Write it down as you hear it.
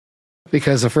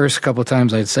Because the first couple of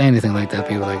times I'd say anything like that,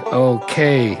 people were like,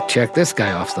 okay, check this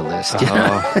guy off the list. You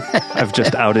know? I've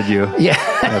just outed you. Yeah.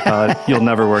 I apologize. You'll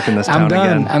never work in this town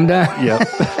again. I'm done. Yep.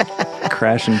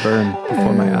 Crash and burn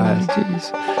before my eyes. Geez.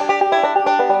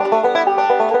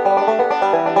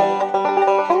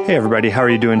 Hey everybody, how are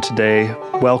you doing today?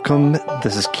 Welcome.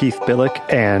 This is Keith Billick,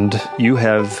 and you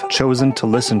have chosen to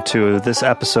listen to this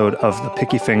episode of the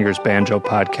Picky Fingers Banjo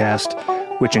Podcast,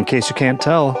 which, in case you can't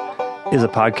tell, is a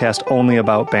podcast only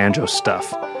about banjo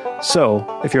stuff. So,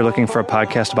 if you're looking for a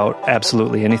podcast about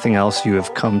absolutely anything else, you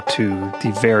have come to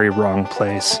the very wrong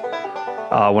place.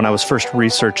 When I was first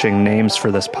researching names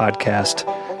for this podcast,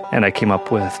 and I came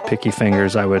up with Picky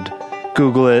Fingers, I would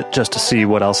Google it just to see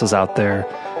what else is out there.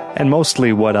 And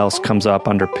mostly what else comes up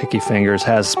under Picky Fingers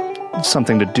has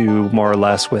something to do more or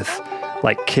less with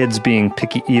like kids being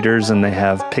picky eaters, and they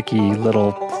have picky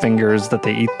little fingers that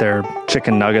they eat their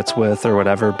chicken nuggets with or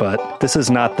whatever. But this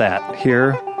is not that.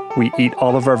 Here, we eat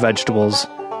all of our vegetables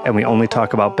and we only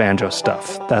talk about banjo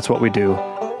stuff. That's what we do.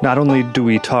 Not only do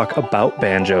we talk about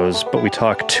banjos, but we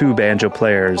talk to banjo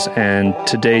players, and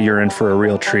today you're in for a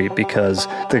real treat because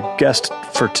the guest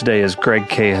for today is Greg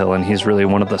Cahill, and he's really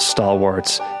one of the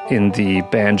stalwarts in the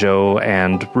banjo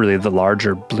and really the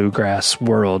larger bluegrass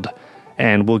world,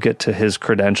 and we'll get to his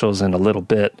credentials in a little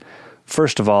bit.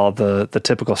 First of all, the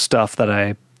typical stuff that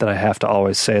I have to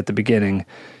always say at the beginning.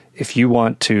 If you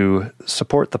want to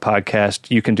support the podcast,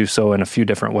 you can do so in a few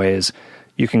different ways.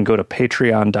 You can go to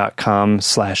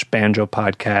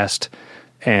patreon.com/banjopodcast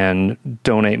and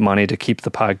donate money to keep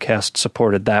the podcast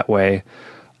supported that way.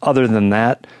 Other than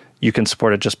that, you can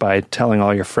support it just by telling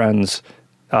all your friends,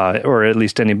 or at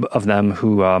least any of them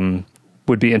who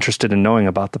would be interested in knowing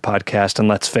about the podcast. And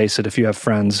let's face it, if you have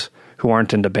friends who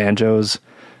aren't into banjos,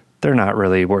 they're not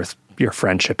really worth your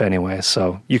friendship anyway,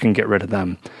 so you can get rid of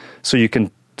them. So you can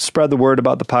spread the word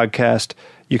about the podcast.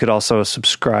 You could also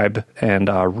subscribe and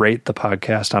rate the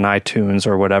podcast on iTunes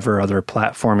or whatever other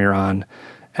platform you're on.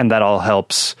 And that all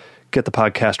helps get the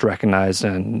podcast recognized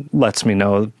and lets me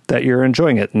know that you're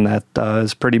enjoying it. And that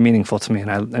is pretty meaningful to me,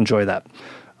 and I enjoy that.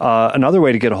 Another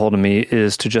way to get a hold of me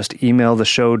is to just email the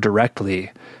show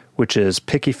directly, which is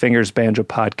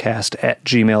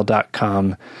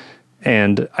pickyfingersbanjopodcast@gmail.com.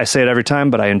 And I say it every time,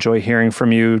 but I enjoy hearing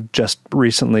from you. Just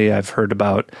recently, I've heard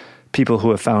about people who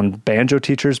have found banjo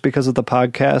teachers because of the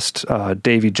podcast.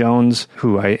 Davy Jones,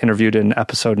 who I interviewed in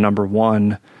episode number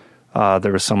 1,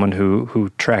 there was someone who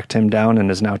tracked him down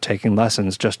and is now taking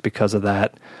lessons just because of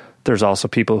that. There's also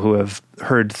people who have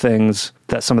heard things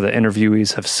that some of the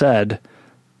interviewees have said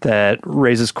that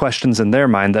raises questions in their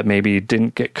mind that maybe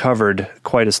didn't get covered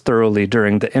quite as thoroughly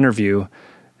during the interview,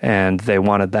 and they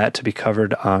wanted that to be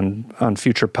covered on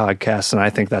future podcasts. And I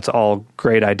think that's all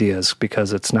great ideas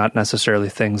because it's not necessarily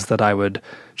things that I would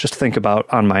just think about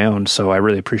on my own. So I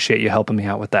really appreciate you helping me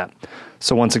out with that.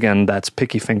 So once again, that's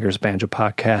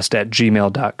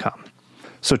pickyfingersbanjopodcast@gmail.com.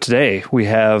 So today we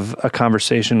have a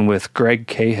conversation with Greg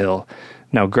Cahill.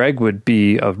 Now, Greg would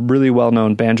be a really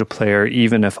well-known banjo player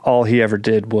even if all he ever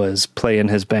did was play in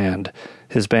his band.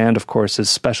 His band, of course, is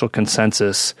Special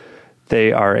Consensus.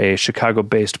 They are a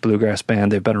Chicago-based bluegrass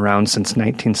band. They've been around since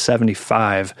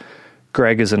 1975.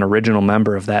 Greg is an original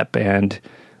member of that band.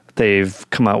 They've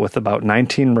come out with about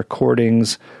 19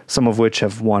 recordings, some of which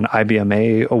have won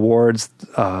IBMA awards.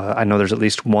 I know there's at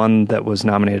least one that was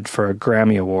nominated for a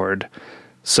Grammy Award.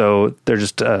 So they're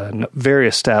just a very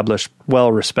established,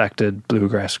 well-respected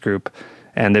bluegrass group,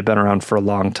 and they've been around for a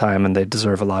long time, and they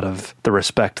deserve a lot of the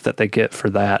respect that they get for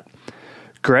that.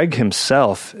 Greg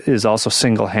himself is also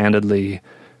single-handedly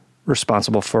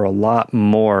responsible for a lot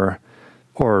more,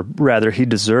 or rather, he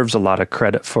deserves a lot of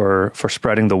credit for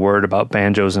spreading the word about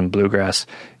banjos and bluegrass.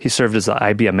 He served as the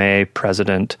IBMA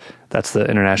president, that's the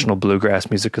International Bluegrass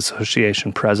Music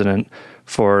Association president,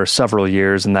 for several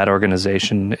years, and that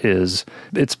organization its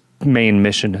main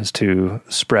mission is to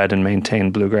spread and maintain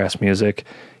bluegrass music.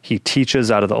 He teaches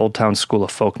out of the Old Town School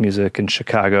of Folk Music in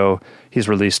Chicago. He's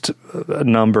released a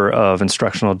number of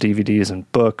instructional DVDs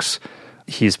and books.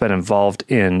 He's been involved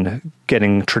in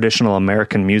getting traditional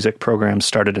American music programs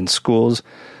started in schools.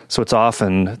 So it's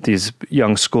often these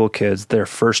young school kids, their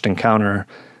first encounter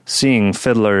seeing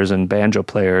fiddlers and banjo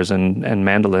players and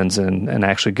mandolins and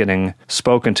actually getting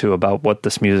spoken to about what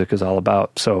this music is all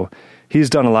about. So he's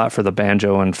done a lot for the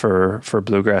banjo and for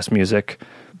bluegrass music.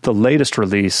 The latest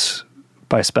release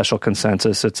by Special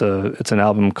Consensus, it's an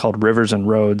album called Rivers and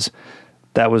Roads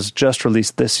that was just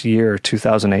released this year,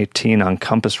 2018, on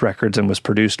Compass Records and was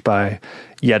produced by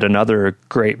yet another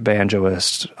great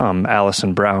banjoist,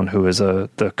 Allison Brown, who is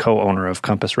the co-owner of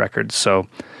Compass Records. So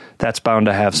that's bound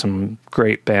to have some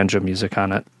great banjo music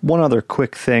on it. One other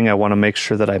quick thing I want to make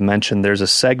sure that I mention, there's a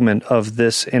segment of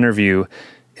this interview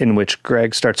in which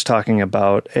Greg starts talking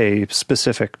about a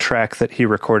specific track that he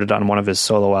recorded on one of his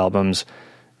solo albums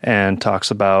and talks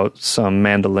about some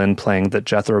mandolin playing that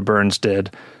Jethro Burns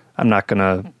did. I'm not going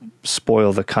to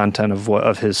spoil the content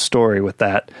of his story with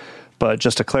that, but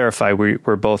just to clarify,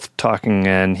 we're both talking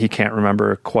and he can't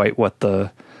remember quite what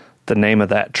the name of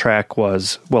that track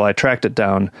was. Well, I tracked it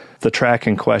down. The track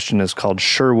in question is called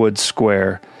Sherwood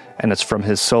Square, and it's from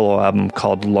his solo album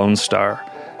called Lone Star.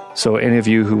 So any of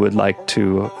you who would like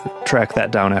to track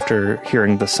that down after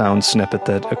hearing the sound snippet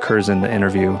that occurs in the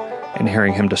interview and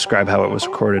hearing him describe how it was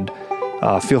recorded,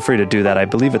 feel free to do that. I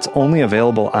believe it's only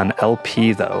available on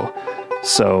LP, though,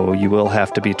 so you will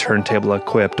have to be turntable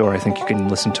equipped, or I think you can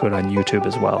listen to it on YouTube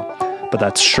as well. But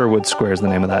that's Sherwood Square is the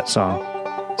name of that song.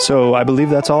 So I believe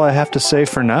that's all I have to say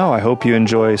for now. I hope you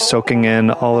enjoy soaking in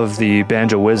all of the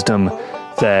banjo wisdom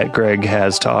that Greg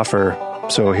has to offer.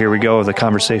 So here we go, the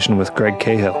conversation with Greg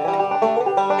Cahill.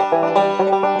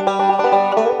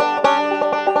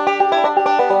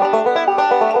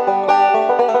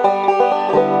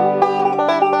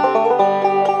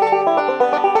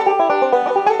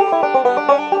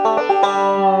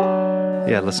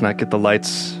 Yeah, let's not get the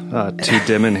lights too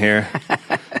dim in here.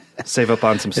 Save up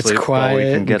on some sleep. It's quiet, while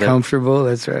we can get and comfortable.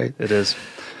 That's right. It is.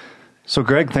 So,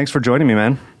 Greg, thanks for joining me,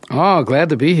 man. Oh, glad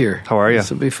to be here. How are you?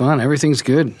 This will be fun. Everything's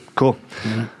good. Cool.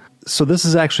 Yeah. So this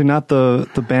is actually not the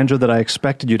banjo that I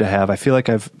expected you to have. I feel like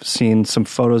I've seen some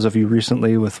photos of you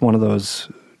recently with one of those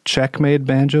Czech-made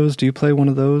banjos. Do you play one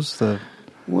of those?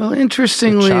 Well,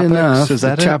 interestingly enough, is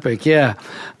that the Chopik, yeah.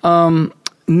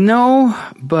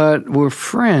 No, but we're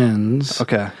friends.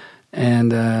 Okay.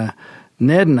 And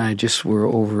Ned and I just were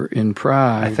over in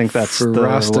Prague. I think that's for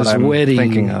Rasta's what I'm wedding.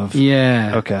 Thinking of.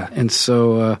 Yeah. Okay. And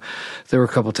so there were a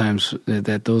couple times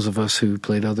that those of us who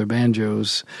played other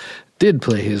banjos did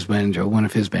play his banjo, one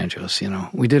of his banjos.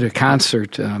 We did a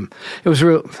concert. It was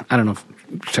real. I don't know.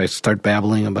 Should I start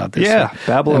babbling about this? Yeah,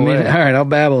 babble away. All right, I'll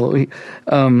babble.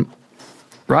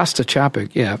 Rasta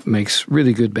Chopik, makes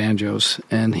really good banjos,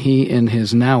 and he and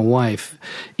his now wife,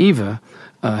 Eva,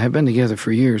 have been together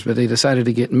for years, but they decided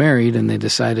to get married, and they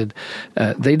decided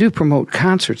they do promote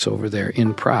concerts over there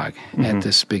in Prague at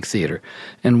this big theater,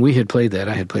 and we had played that.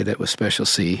 I had played that with Special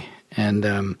C, and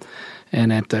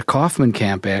at the Kaufman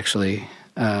camp, actually,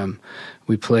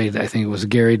 we played, I think it was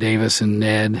Gary Davis and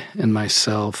Ned and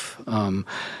myself,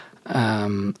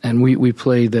 and we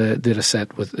played, did a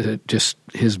set with just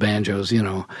his banjos,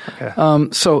 Okay.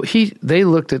 So they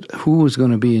looked at who was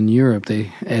going to be in Europe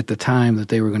at the time that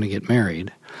they were going to get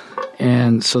married.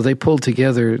 And so they pulled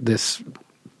together this,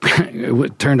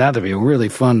 it turned out to be a really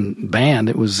fun band.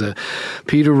 It was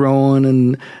Peter Rowan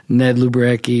and Ned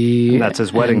Lubrecki. And that's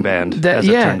his wedding band, as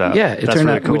it turned out. Yeah, it turned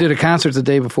out. Cool. We did a concert the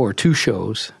day before, 2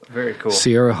 shows. Very cool.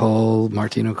 Sierra Hull,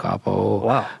 Martino Capo.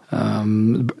 Wow.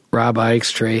 Rob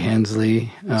Ikes, Trey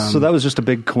Hensley. So that was just a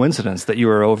big coincidence that you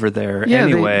were over there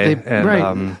anyway,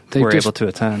 they were able to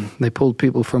attend. They pulled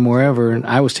people from wherever, and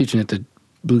I was teaching at the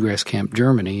Bluegrass Camp,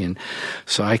 Germany, and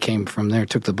so I came from there,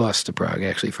 took the bus to Prague,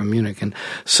 actually, from Munich. And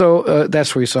so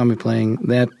that's where you saw me playing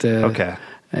that. Okay.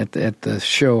 At the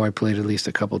show, I played at least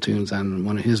a couple tunes on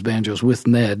one of his banjos with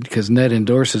Ned, because Ned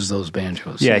endorses those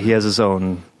banjos. Yeah, he has his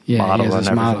own model and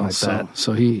everything like that.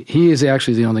 So he is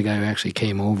actually the only guy who actually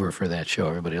came over for that show.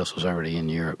 Everybody else was already in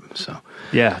Europe. So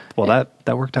yeah, well,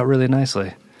 that worked out really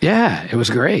nicely. Yeah, it was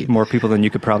great. More people than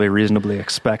you could probably reasonably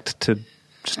expect to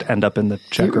just end up in the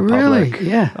Czech Republic. Really?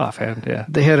 Yeah. Offhand, yeah.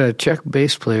 They had a Czech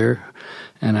bass player,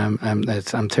 and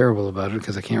I'm terrible about it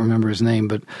because I can't remember his name,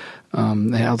 but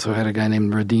they also had a guy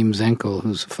named Radim Zenkel,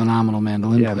 who's a phenomenal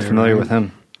mandolin player. Yeah, I'm familiar with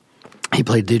him. He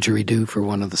played Didgeridoo for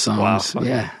one of the songs. Wow. Okay.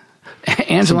 Yeah.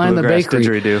 Angeline the Bakery.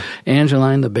 Didgeridoo.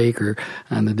 Angeline the Baker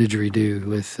on the didgeridoo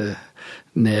with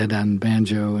Ned on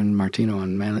banjo and Martino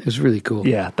on mandolin. It was really cool.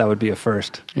 Yeah, that would be a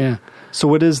first. Yeah. So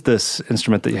what is this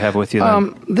instrument that you have with you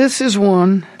then? This is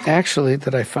one, actually,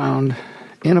 that I found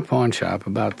in a pawn shop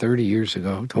about 30 years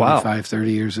ago,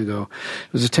 30 years ago.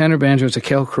 It was a tenor banjo. It's a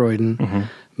Cahill Croydon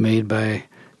made by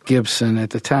Gibson at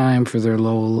the time for their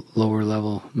lower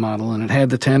level model, and it had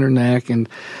the tenor neck, and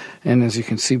as you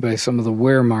can see by some of the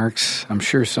wear marks, I'm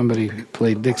sure somebody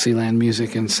played Dixieland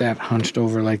music and sat hunched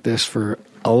over like this for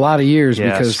a lot of years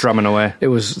because strumming away. It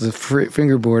was the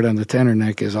fingerboard on the tenor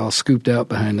neck is all scooped out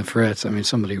behind the frets. I mean,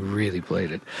 somebody really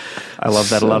played it. I love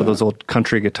that. A lot of those old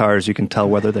country guitars, you can tell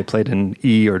whether they played in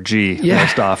E or G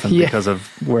most often because of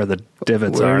where the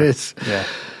divots are. Where it is. Yeah.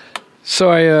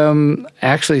 So I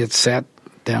actually it sat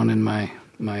down in my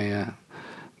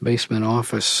basement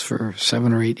office for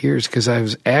 7 or 8 years because I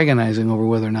was agonizing over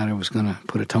whether or not I was going to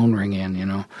put a tone ring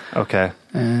in, Okay.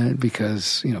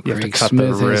 Because, You have Craig to cut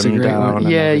Smith the has a rim great down one.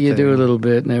 and Yeah, you do a everything. little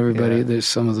bit, and everybody, Yeah. there's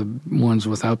some of the ones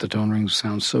without the tone rings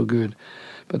sound so good.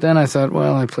 But then I thought,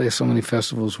 well, I play so many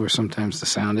festivals where sometimes the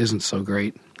sound isn't so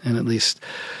great, and at least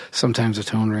sometimes a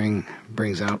tone ring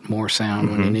brings out more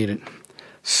sound when you need it.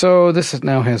 So this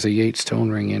now has a Yates tone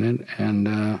ring in it and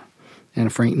a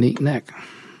Frank Neat neck.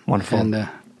 Wonderful. And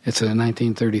it's a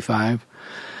 1935,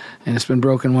 and it's been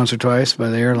broken once or twice by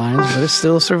the airlines, but it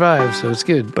still survives, so it's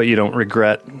good. But you don't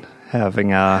regret having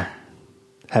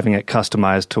it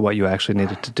customized to what you actually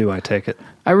needed to do, I take it.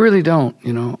 I really don't,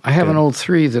 I have Good. an old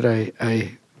 3 that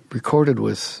I recorded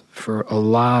with for a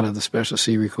lot of the Special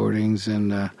C recordings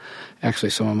and actually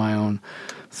some of my own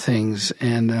things.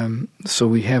 And so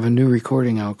we have a new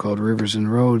recording out called Rivers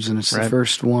and Roads, and it's the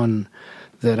first one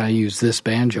that I use this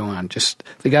banjo on. Just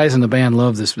the guys in the band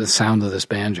love the sound of this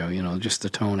banjo, just the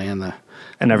tone and the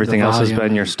And everything the else has volume.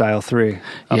 been your style 3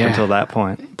 up Yeah. until that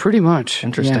point. Pretty much.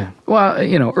 Interesting. Yeah. Well,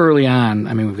 early on,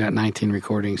 we've got 19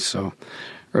 recordings, so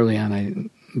early on,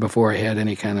 before I had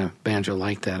any kind of banjo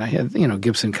like that, I had,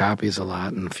 Gibson copies a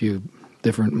lot and a few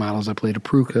different models. I played a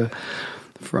Pruka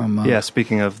from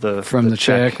Speaking of the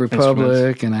Czech instruments.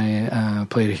 Republic, and I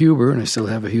played a Huber, and I still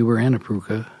have a Huber and a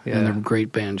Pruka, Yeah. and they're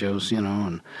great banjos,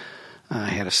 and I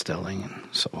had a Stelling, and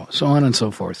so on and so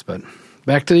forth. But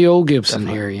back to the old Gibson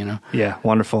here, Yeah,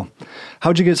 wonderful.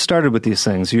 How'd you get started with these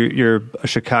things? You're a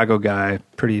Chicago guy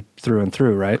pretty through and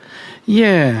through, right?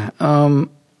 Yeah,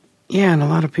 and a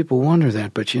lot of people wonder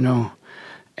that, but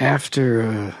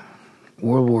after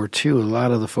World War II, a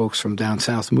lot of the folks from down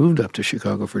south moved up to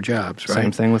Chicago for jobs, right?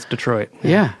 Same thing with Detroit.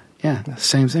 Yeah,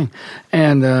 same thing.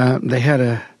 And they had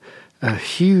a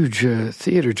huge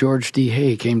theater. George D.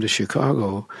 Hay came to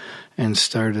Chicago and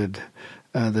started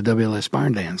the WLS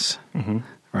Barn Dance,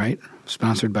 right?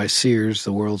 Sponsored by Sears,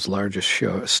 the world's largest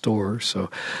store. So,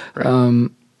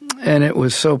 and it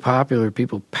was so popular,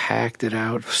 people packed it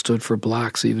out, stood for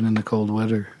blocks even in the cold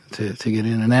weather to get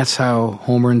in. And that's how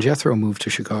Homer and Jethro moved to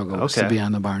Chicago, was to be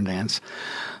on the Barn Dance.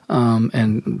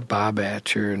 And Bob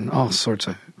Atcher and all sorts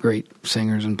of great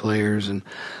singers and players. And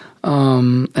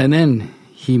then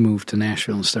he moved to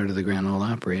Nashville and started the Grand Ole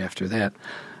Opry after that.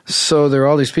 So there are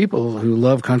all these people who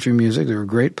love country music. There were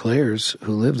great players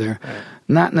who lived there. Right.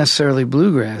 Not necessarily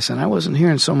bluegrass, and I wasn't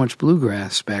hearing so much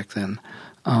bluegrass back then.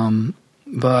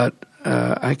 But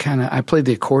I played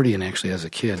the accordion actually as a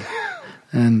kid,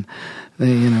 and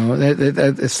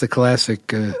it's the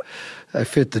classic. I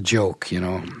fit the joke,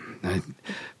 I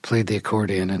played the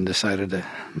accordion and decided to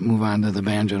move on to the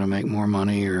banjo to make more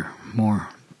money or more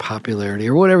popularity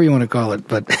or whatever you want to call it.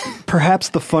 But perhaps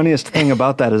the funniest thing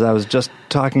about that is I was just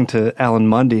talking to Alan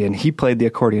Mundy, and he played the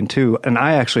accordion too, and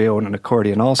I actually own an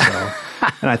accordion also.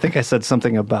 And I think I said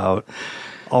something about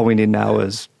all we need now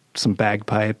is some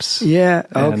bagpipes. Yeah,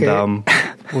 okay. And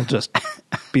we'll just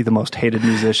be the most hated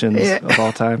musicians of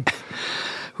all time.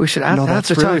 We should.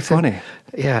 That's really funny.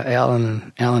 Yeah,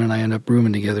 Alan and I end up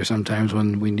rooming together sometimes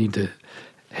when we need to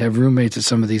have roommates at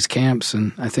some of these camps,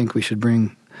 and I think we should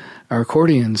bring our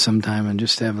accordions sometime and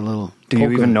just have a little. Do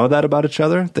you even know that about each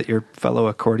other, that you're fellow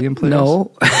accordion players?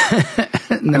 No.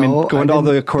 No. Going to all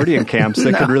the accordion camps,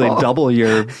 that could really double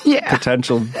your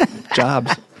potential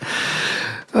jobs.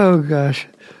 Oh, gosh.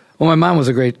 Well, my mom was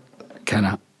a great kind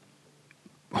of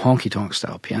honky-tonk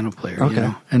style piano player,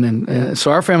 And then,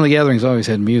 so our family gatherings always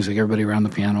had music. Everybody around the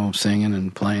piano singing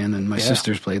and playing, and my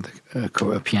sisters played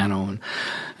the piano,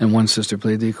 and one sister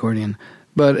played the accordion.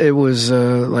 But it was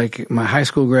like my high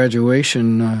school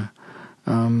graduation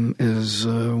is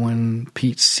when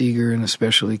Pete Seeger and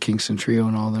especially Kingston Trio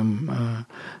and all them,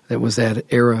 that was that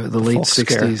era, the late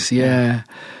 60s. Yeah.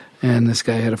 And this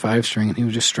guy had a 5-string, and he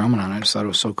was just strumming on it. I just thought it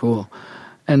was so cool.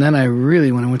 And then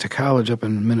when I went to college up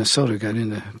in Minnesota, got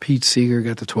into Pete Seeger,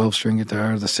 got the 12-string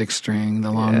guitar, the 6-string,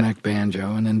 the long neck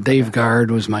banjo. And then Dave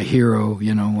Guard was my hero,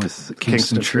 with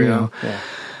Kingston Trio. Yeah.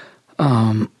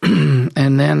 And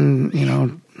then,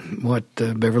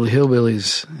 Beverly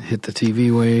Hillbillies hit the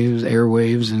TV waves,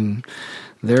 airwaves, and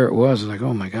there it was. I was like,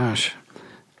 oh my gosh.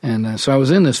 And so I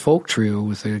was in this folk trio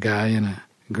with a guy and a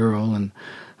girl, and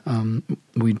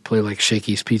we'd play like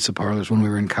Shakey's Pizza Parlors when we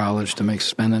were in college to make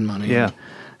spending money. Yeah.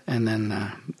 And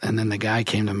then the guy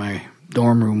came to my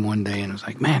dorm room one day and was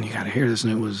like, man, you got to hear this.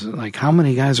 And it was like, how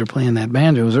many guys are playing that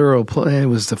banjo? It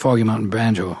was the Foggy Mountain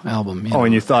Banjo album.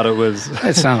 And you thought it was...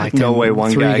 It sounded like no way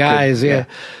one three guy guys, could,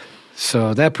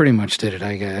 So that pretty much did it.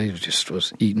 I just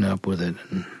was eaten up with it.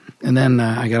 And then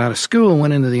I got out of school and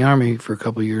went into the Army for a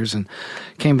couple of years and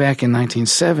came back in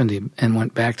 1970 and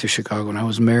went back to Chicago. And I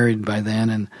was married by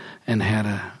then and had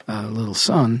a little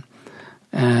son,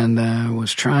 and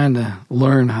was trying to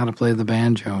learn how to play the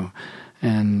banjo.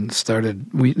 And the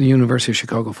University of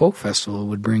Chicago Folk Festival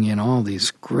would bring in all these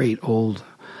great old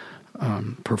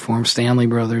Stanley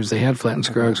Brothers. They had Flatt &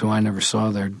 Scruggs, who I never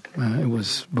saw there. It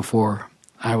was before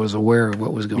I was aware of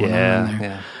what was going on there.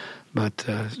 Yeah. But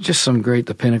just some great,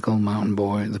 the Pinnacle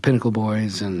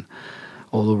Boys, and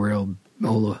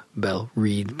Ola Belle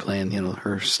Reed playing,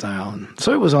 her style. And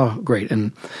so it was all great.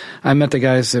 And I met the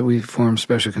guys that we formed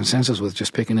Special Consensus with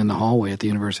just picking in the hallway at the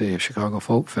University of Chicago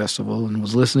Folk Festival, and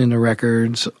was listening to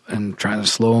records and trying to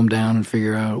slow them down and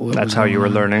figure out what That's was how going you were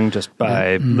on. learning, just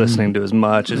by listening to as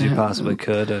much as you possibly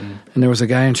could. And there was a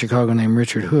guy in Chicago named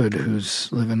Richard Hood who's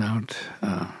living out,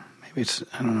 maybe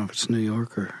I don't know if it's New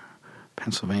York or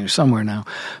Pennsylvania, somewhere now.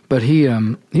 But he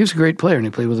was a great player, and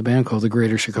he played with a band called the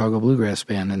Greater Chicago Bluegrass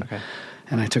Band.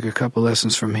 And I took a couple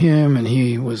lessons from him, and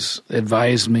he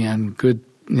advised me on good,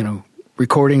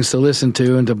 recordings to listen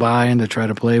to and to buy and to try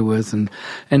to play with. And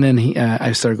then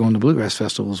I started going to bluegrass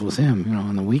festivals with him,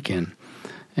 on the weekend.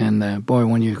 And boy,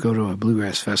 when you go to a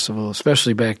bluegrass festival,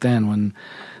 especially back then when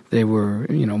they were,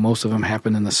 most of them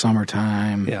happened in the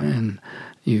summertime, and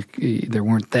there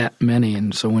weren't that many,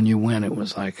 and so when you went, it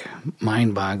was like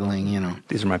mind-boggling.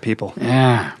 These are my people.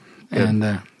 Yeah, Good.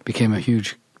 and became a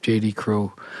huge J.D.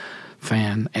 Crowe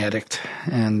fan addict.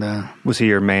 And was he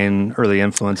your main early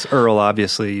influence? Earl,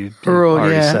 obviously, you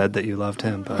already said that you loved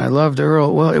him. But I loved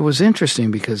Earl. Well, it was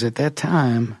interesting because at that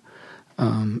time,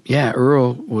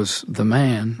 Earl was the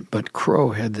man, but Crowe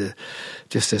had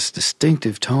just this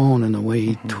distinctive tone and the way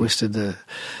he twisted the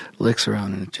licks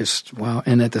around, and it just, wow.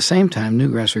 And at the same time,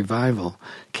 Newgrass Revival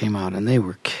came out, and they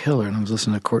were killer. And I was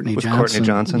listening to Courtney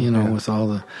Johnson, with all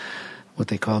the, what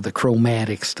they called the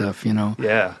chromatic stuff,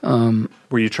 Yeah.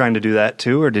 Were you trying to do that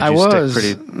too, or did you stick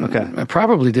pretty... Okay. I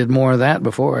probably did more of that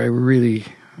before I really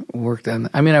worked on...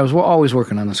 I mean, I was always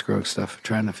working on the Scruggs stuff,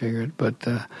 trying to figure it, but...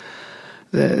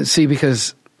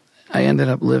 because I ended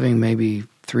up living maybe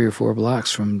 3 or 4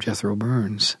 blocks from Jethro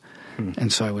Burns,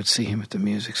 and so I would see him at the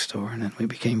music store, and then we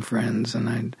became friends, and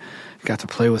I got to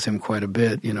play with him quite a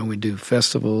bit. We'd do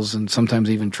festivals and sometimes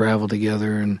even travel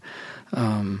together, and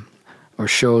or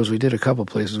shows. We did a couple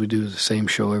places. We do the same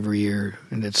show every year,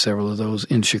 and did several of those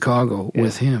in Chicago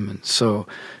with him, and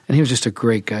he was just a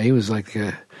great guy. He was like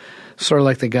sort of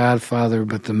like the godfather,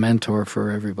 but the mentor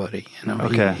for everybody.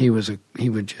 Okay. He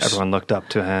would just... Everyone looked up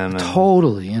to him.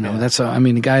 Totally, That's how,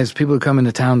 the guys, people would come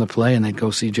into town to play, and they'd go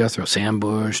see Jethro, Sam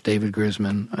Bush, David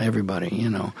Grisman, everybody,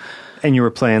 And you were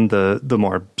playing the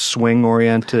more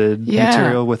swing-oriented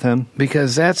material with him?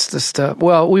 Because that's the stuff...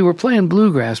 Well, we were playing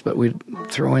bluegrass, but we'd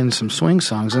throw in some swing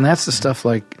songs, and that's the stuff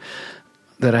like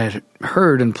that I had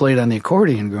heard and played on the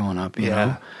accordion growing up, you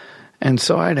know? And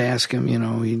so I'd ask him,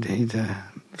 he'd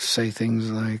say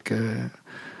things like,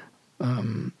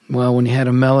 well, when you had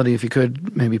a melody, if you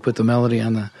could maybe put the melody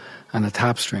on the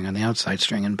top string, on the outside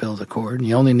string, and build a chord. And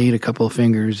you only need a couple of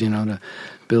fingers, to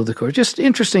build the chord. Just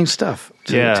interesting stuff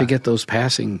to get those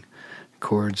passing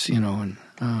chords, and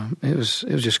it was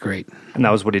just great. And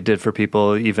that was what he did for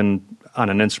people, even on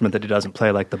an instrument that he doesn't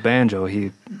play, like the banjo.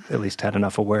 He at least had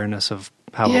enough awareness of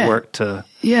how it worked to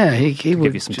he would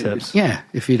give you some tips. Yeah,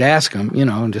 if you'd ask him,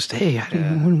 and just, hey,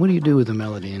 what do you do with the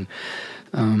melody? And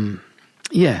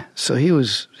so he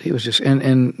was just,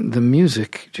 and the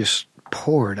music just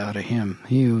poured out of him.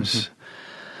 He was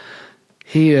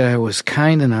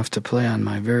kind enough to play on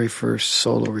my very first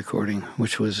solo recording,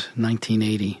 which was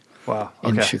 1980. Wow. Okay.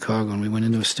 In Chicago, and we went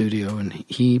into a studio, and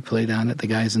he played on it. The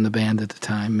guys in the band at the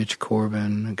time, Mitch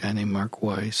Corbin, a guy named Mark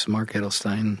Weiss, Mark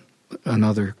Edelstein,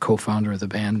 another co-founder of the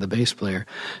band, the bass player,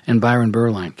 and Byron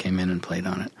Berline came in and played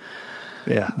on it.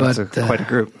 Yeah, that's quite a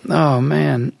group. Oh,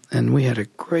 man. And we had a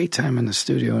great time in the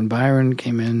studio, and Byron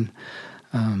came in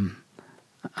on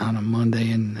a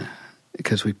Monday, and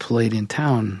because we played in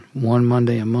town one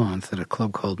Monday a month at a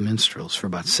club called Minstrels for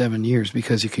about 7 years,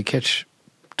 because you could catch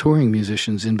touring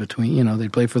musicians in between,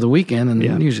 they'd play for the weekend, and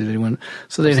usually they went,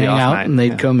 so they'd hang out, and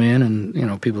they'd come in,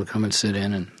 and, people would come and sit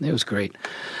in, and it was great.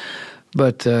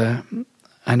 But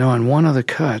I know on one of the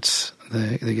cuts,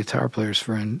 the guitar player's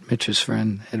friend, Mitch's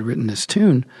friend, had written this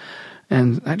tune,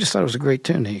 and I just thought it was a great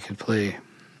tune that you could play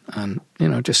on,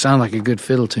 it just sounded like a good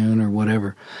fiddle tune or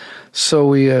whatever. So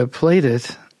we played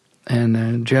it,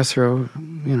 and Jethro,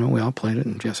 we all played it,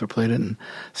 and Jethro played it, and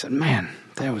I said, man,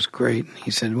 that was great. And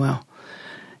he said, well,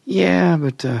 yeah,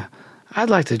 but I'd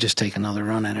like to just take another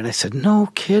run at it. I said, no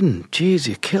kidding. Geez,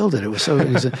 you killed it. It was so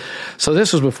easy. So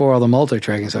this was before all the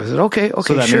multi-tracking. So I said, okay,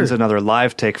 So that sure. means another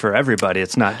live take for everybody.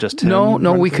 It's not just him.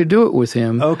 No, we could do it with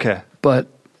him. Okay. But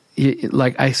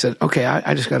like I said, okay,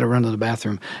 I just got to run to the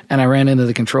bathroom. And I ran into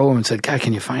the control room and said, God,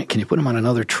 can you put him on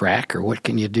another track, or what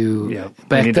can you do? Yeah.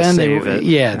 Back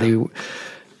then,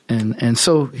 and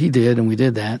so he did, and we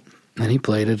did that. And he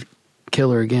played it,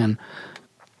 killer again.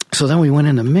 So then we went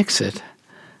in to mix it.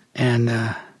 And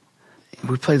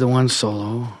we played the one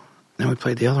solo, then we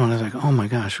played the other one. I was like, oh my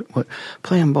gosh,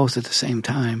 play them both at the same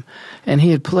time. And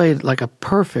he had played like a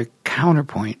perfect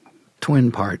counterpoint twin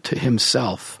part to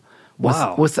himself.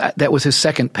 Wow. With that was his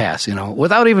second pass,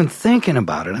 without even thinking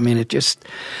about it. I mean, it just...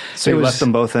 So you left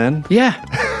them both in? Yeah,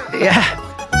 yeah.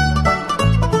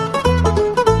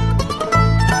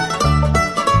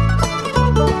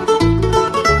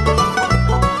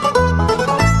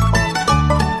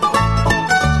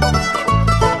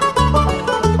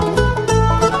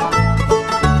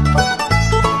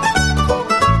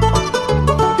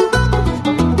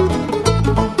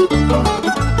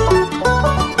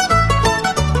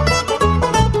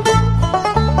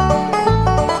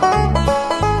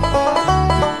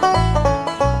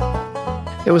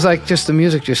 It was like just the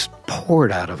music just poured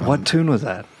out of him. What tune was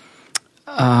that?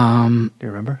 Do you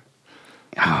remember?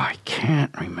 Oh, I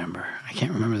can't remember. I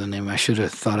can't remember the name. I should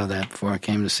have thought of that before I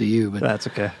came to see you. But that's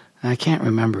okay. I can't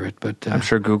remember it. But I'm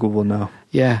sure Google will know.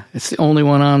 Yeah, it's the only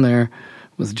one on there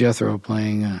with Jethro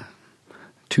playing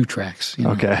 2 tracks.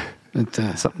 Okay. But,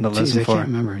 something to listen for. I can't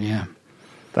remember, yeah.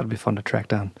 That'd be fun to track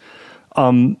down.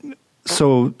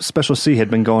 So Special C had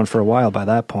been going for a while by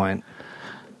that point.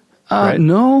 Right?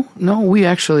 No, we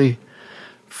actually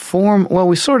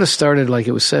we sort of started like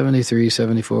it was 73,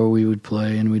 74, we would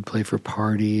play, and we'd play for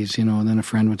parties, and then a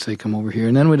friend would say, come over here.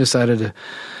 And then we decided to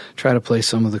try to play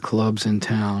some of the clubs in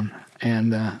town,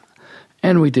 and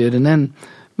we did. And then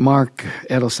Mark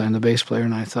Edelstein, the bass player,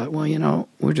 and I thought, well,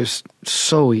 we're just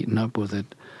so eaten up with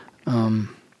it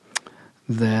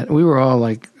that we were all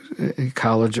like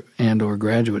college and or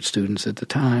graduate students at the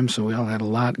time, so we all had a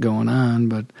lot going on,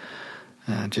 but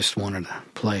just wanted to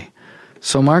play.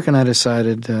 So Mark and I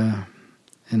decided in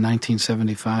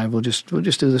 1975 we'll just do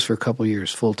this for a couple of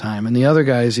years full time, and the other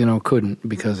guys couldn't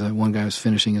because one guy was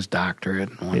finishing his doctorate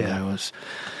and one guy was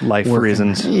life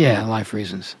reasons. Yeah, life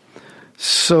reasons.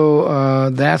 So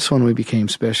that's when we became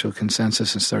Special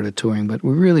Consensus and started touring. But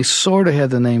we really sort of had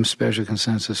the name Special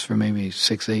Consensus for maybe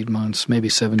 6-8 months, maybe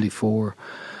 74.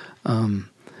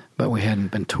 But we hadn't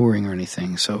been touring or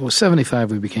anything. So it was 75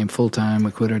 we became full-time.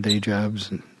 We quit our day jobs.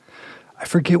 And I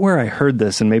forget where I heard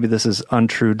this, and maybe this is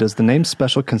untrue. Does the name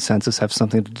Special Consensus have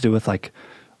something to do with like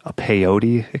a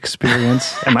peyote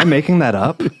experience? Am I making that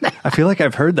up? I feel like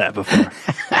I've heard that before.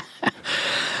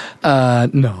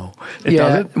 No. It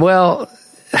doesn't? Well,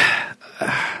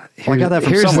 I got that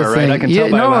from somewhere, right? I can tell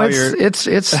by how you're...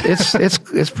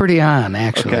 it's pretty on,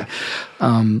 actually.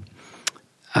 Okay.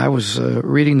 I was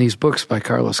reading these books by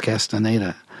Carlos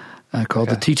Castaneda called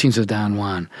The Teachings of Don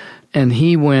Juan. And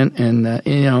he went and,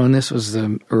 and this was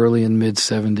the early and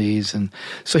mid-'70s. And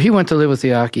so he went to live with the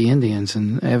Yaqui Indians,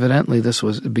 and evidently this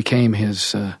became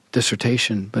his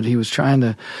dissertation. But he was trying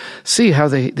to see how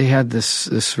they had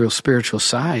this real spiritual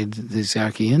side, these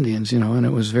Yaqui Indians, and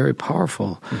it was very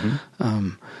powerful,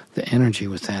 the energy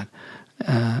with that.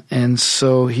 And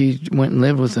so he went and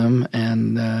lived with them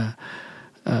and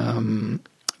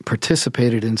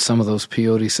participated in some of those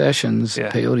peyote sessions,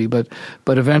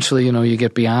 but eventually, you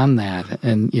get beyond that,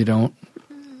 and you don't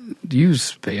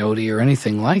use peyote or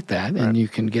anything like that, and you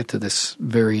can get to this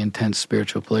very intense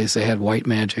spiritual place. They had white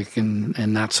magic and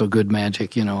not so good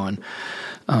magic,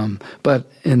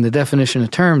 but in the definition of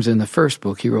terms, in the first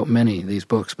book, he wrote many of these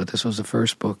books, but this was the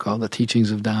first book called The Teachings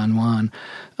of Don Juan.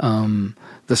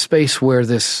 The space where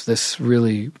this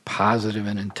really positive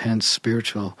and intense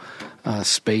spiritual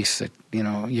space that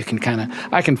you can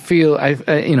I can feel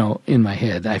in my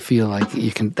head, I feel like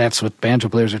you can. That's what banjo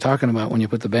players are talking about when you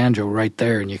put the banjo right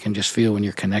there, and you can just feel when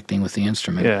you're connecting with the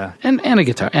instrument. Yeah, and a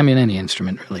guitar. I mean, any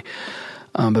instrument really.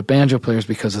 But banjo players,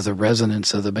 because of the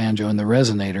resonance of the banjo and the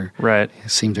resonator,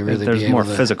 seem to really there's be able more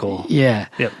to, physical. Yeah.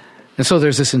 Yep. And so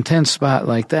there's this intense spot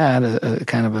like that, a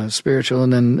kind of a spiritual,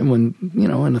 and then when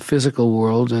in the physical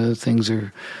world things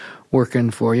are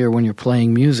working for you, or when you're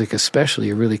playing music especially,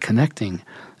 you're really connecting.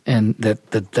 And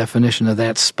that the definition of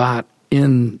that spot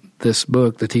in this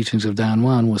book, The Teachings of Don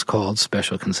Juan, was called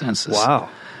Special Consensus. Wow.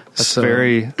 That's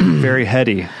very, very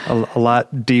heady. A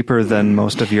lot deeper than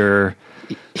most of your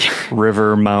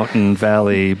River, Mountain,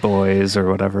 Valley Boys, or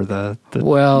whatever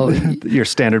your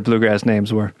standard bluegrass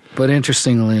names were. But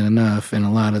interestingly enough, in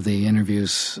a lot of the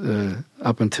interviews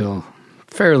up until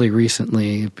fairly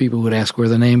recently, people would ask where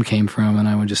the name came from, and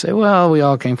I would just say, well, we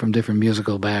all came from different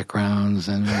musical backgrounds,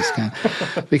 and it's kind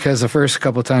of, because the first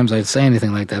couple of times I'd say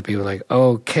anything like that, people were like,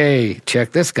 okay,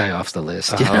 check this guy off the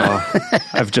list.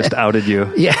 I've just outed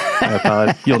you. Yeah. I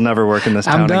apologize. You'll never work in this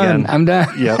town again. I'm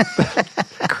done. Yep.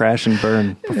 Crash and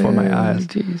burn before my eyes.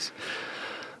 Geez.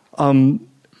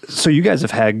 So you guys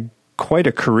have had quite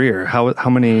a career. How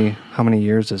many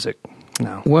years is it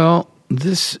now? Well,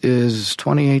 this is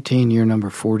 2018, year number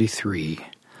 43.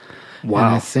 Wow.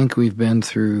 And I think we have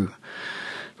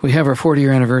our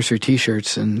 40-year anniversary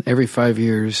T-shirts, and every 5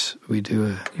 years we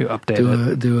do we update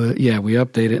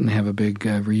it and have a big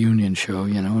reunion show,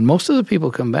 And most of the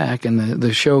people come back, and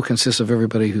the show consists of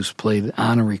everybody who's played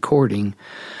on a recording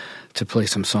to play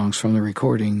some songs from the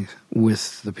recording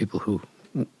with the people who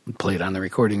played on the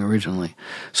recording originally.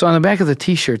 So on the back of the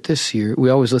T-shirt this year, we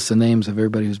always list the names of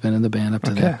everybody who's been in the band up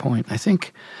to that point. I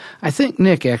think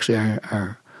Nick, actually,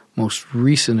 our most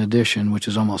recent addition, which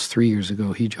is almost 3 years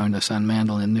ago, he joined us on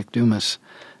mandolin, Nick Dumas,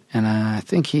 and I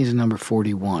think he's number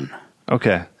 41.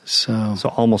 Okay. So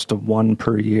almost a one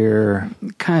per year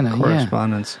kind of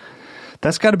correspondence. Yeah.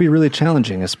 That's got to be really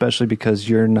challenging, especially because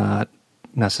you're not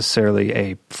necessarily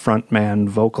a frontman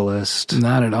vocalist.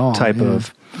 Not at all. Type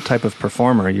of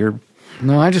performer.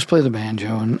 No, I just play the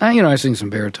banjo, and I sing some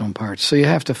baritone parts. So you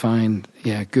have to find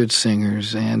good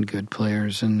singers and good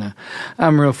players, and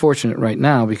I'm real fortunate right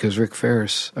now because Rick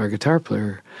Ferris, our guitar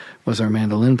player, was our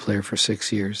mandolin player for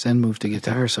 6 years, then moved to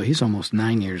guitar. So he's almost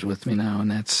 9 years with me now, and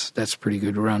that's a pretty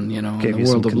good run, in Gave the you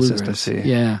world some of bluegrass. consistency.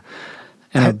 Yeah.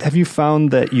 And have you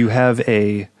found that you have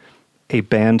a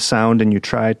band sound and you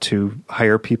try to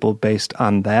hire people based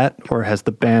on that, or has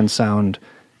the band sound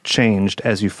changed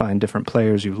as you find different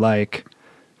players you like,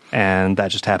 and that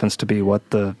just happens to be what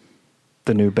the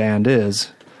new band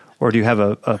is? Or do you have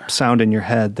a sound in your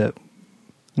head that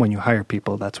when you hire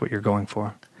people, that's what you're going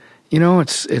for?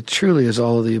 It truly is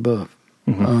all of the above.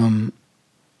 Mm-hmm.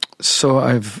 So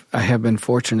I have been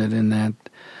fortunate in that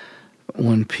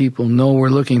when people know we're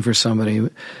looking for somebody,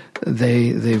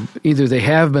 they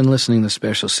have been listening to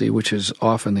Special C, which is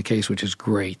often the case, which is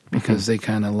great because they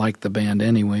kind of like the band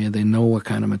anyway. They know what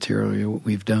kind of material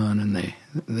we've done, and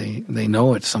they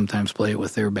know it. Sometimes play it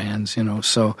with their bands,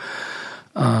 So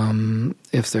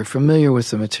if they're familiar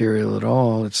with the material at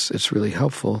all, it's really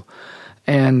helpful.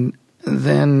 And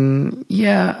then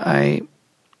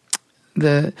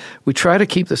we try to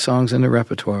keep the songs in the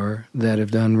repertoire that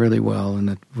have done really well and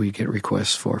that we get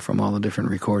requests from all the different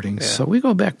recordings. Yeah. So we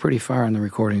go back pretty far in the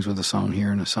recordings with a song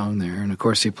here and a song there. And, of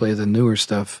course, you play the newer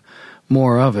stuff,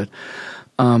 more of it.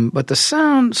 But the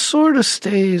sound sort of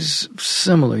stays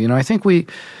similar. I think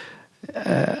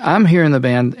I'm hearing the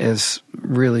band as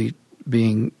really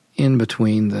being in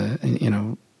between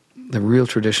the real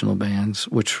traditional bands,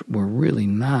 which we're really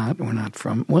not. We're not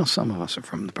from. Well, some of us are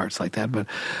from the parts like that, but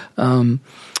and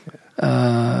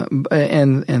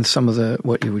some of the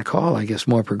what you would call, I guess,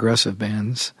 more progressive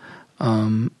bands.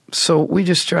 So we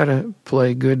just try to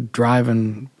play good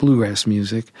driving bluegrass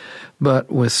music, but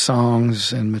with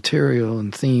songs and material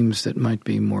and themes that might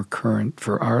be more current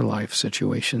for our life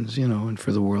situations, and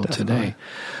for the world today.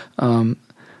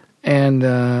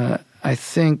 I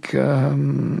think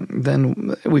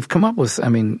then we've come up with,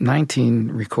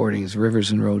 19 recordings. Rivers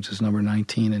and Roads is number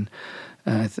 19,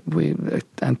 and we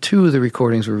on 2 of the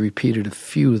recordings we repeated a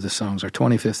few of the songs. Our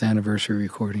 25th anniversary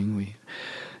recording, we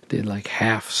did like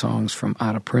half songs from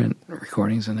out of print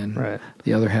recordings, and then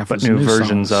the other half was new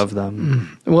versions songs. of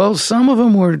them. Well, some of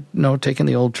them were taking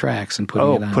the old tracks and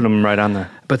putting it on. Put them right on there.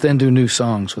 But then do new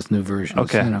songs with new versions.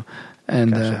 Okay.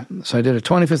 And gotcha. So I did a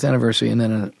 25th anniversary, and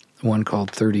then one called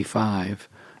 35,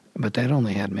 but that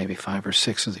only had maybe 5 or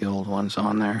 6 of the old ones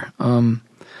on there. And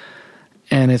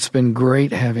it's been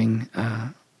great having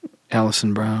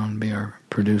Allison Brown be our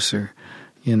producer,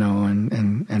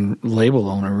 and label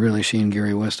owner, really. She and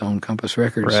Gary West own Compass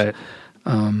Records. Right.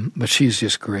 But she's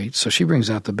just great. So she brings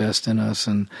out the best in us,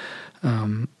 and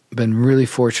been really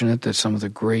fortunate that some of the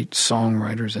great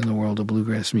songwriters in the world of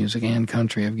bluegrass music and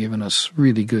country have given us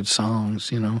really good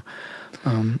songs,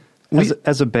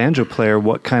 As a banjo player,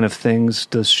 what kind of things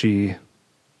does she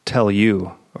tell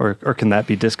you? Or can that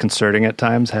be disconcerting at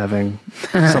times, having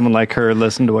someone like her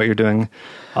listen to what you're doing?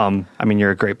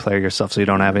 You're a great player yourself, so you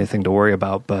don't have anything to worry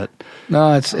about. But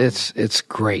no, it's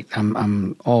great.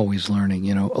 I'm always learning,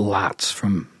 lots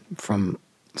from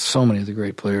so many of the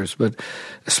great players. But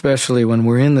especially when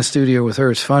we're in the studio with her,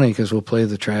 it's funny because we'll play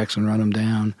the tracks and run them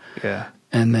down. Yeah,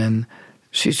 and then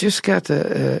she's just got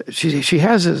she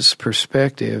has this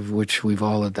perspective, which we've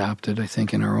all adopted, I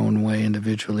think, in our own way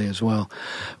individually as well,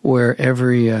 where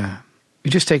you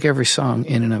just take every song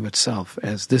in and of itself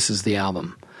as this is the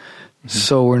album. Mm-hmm.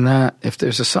 So we're not, if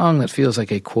there's a song that feels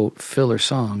like a, quote, filler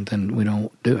song, then we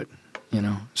don't do it,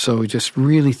 So we just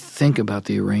really think about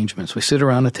the arrangements. We sit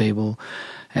around a table,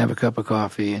 have a cup of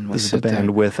coffee, and we this sit is the band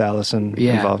there. with Allison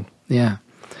involved. Yeah.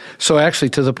 So actually,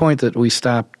 to the point that we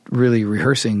stopped really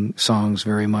rehearsing songs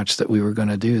very much that we were going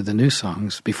to do, the new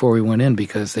songs, before we went in,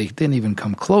 because they didn't even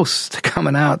come close to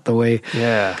coming out the way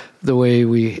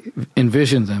we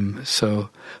envisioned them. So,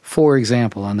 for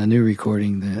example, on the new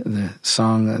recording, the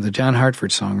song, the John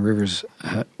Hartford song, Rivers,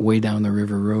 Way Down the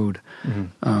River Road,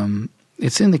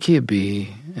 it's in the key of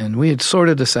B, and we had sort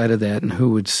of decided that and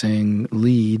who would sing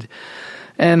lead.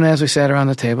 And as we sat around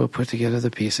the table, put together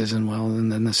the pieces, and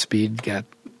then the speed got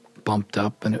bumped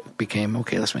up, and it became,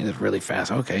 okay, let's make this really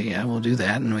fast. Okay, yeah, we'll do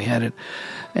that, and we had it,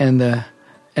 and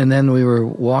then we were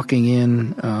walking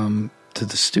in to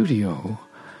the studio,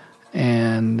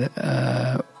 and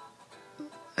I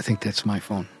think that's my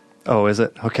phone. Oh, is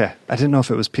it? Okay, I didn't know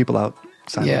if it was people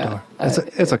outside the door.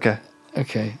 It's okay.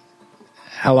 Okay,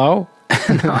 hello.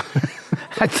 No,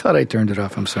 I thought I turned it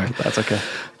off. I'm sorry. That's okay.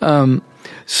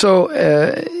 So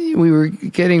we were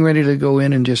getting ready to go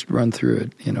in and just run through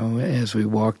it, as we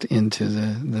walked into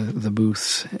the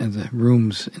booths and the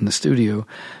rooms in the studio.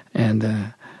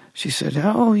 And she said,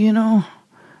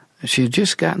 she had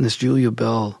just gotten this Julia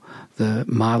Bell, the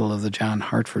model of the John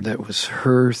Hartford. That was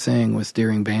her thing with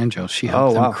Deering Banjo. She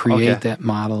helped them create that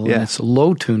model, and it's a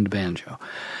low-tuned banjo.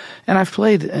 And I've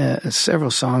played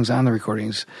several songs on the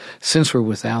recordings since we're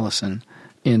with Allison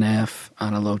in F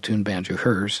on a low-tuned banjo,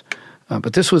 hers.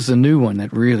 But this was the new one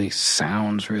that really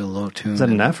sounds real low-tuned. Is that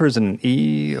an F or is it an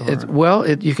E?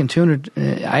 You can tune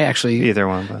it. I actually... Either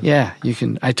one. But. Yeah, you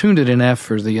can. I tuned it in F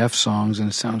for the F songs, and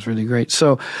it sounds really great.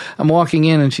 So I'm walking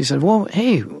in, and she said, well,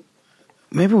 hey,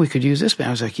 maybe we could use this band.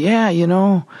 I was like, yeah,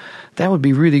 that would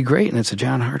be really great, and it's a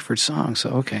John Hartford song, so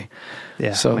okay.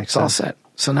 Yeah, so it's all set.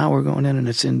 So now we're going in, and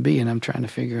it's in B, and I'm trying to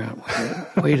figure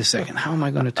out, wait a second, how am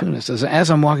I going to tune this? As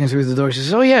I'm walking through the door, she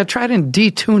says, oh, yeah, try it in D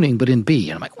tuning, but in B.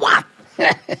 And I'm like, what?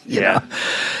 you know?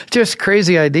 Just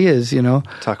crazy ideas,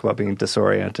 Talk about being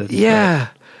disoriented. Yeah.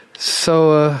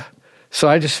 So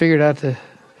I just figured out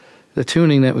the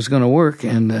tuning that was going to work,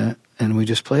 and we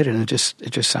just played it, and it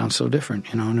just sounds so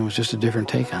different, and it was just a different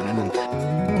take on it.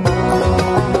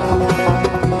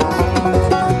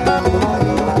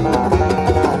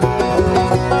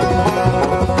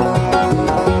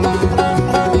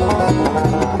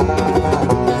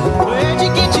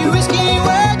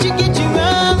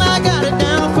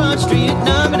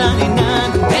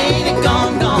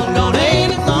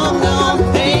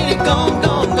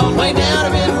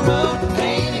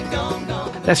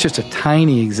 That's just a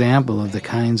tiny example of the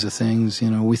kinds of things,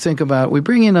 we think about. We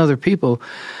bring in other people,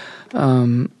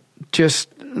 just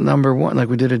number one, like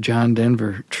we did a John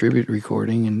Denver tribute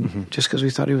recording, and just because we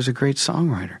thought he was a great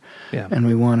songwriter. Yeah. And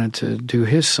we wanted to do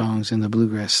his songs in the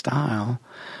bluegrass style.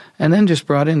 And then just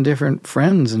brought in different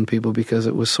friends and people because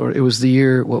it was the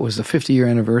year, what was the 50-year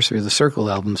anniversary of the Circle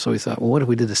album. So we thought, well, what if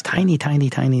we did this tiny,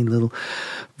 tiny, tiny little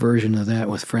version of that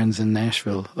with friends in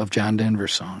Nashville of John Denver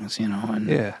songs,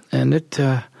 And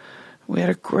we had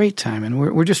a great time. And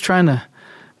we're just trying to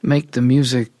make the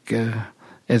music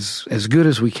as good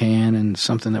as we can, and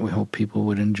something that we hope people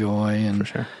would enjoy. And for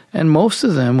sure. And most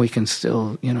of them we can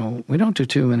still, we don't do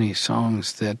too many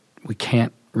songs that we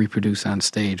can't reproduce on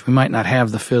stage. We might not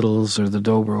have the fiddles or the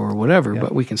dobro or whatever,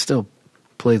 but we can still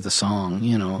play the song,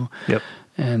 Yep.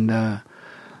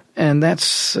 And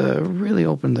that's really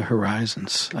opened the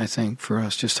horizons, I think, for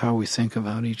us, just how we think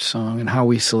about each song and how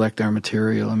we select our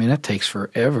material. I mean, that takes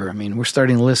forever. I mean, we're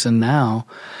starting to listen now.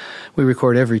 We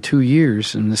record every 2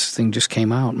 years, and this thing just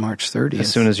came out March 30th. As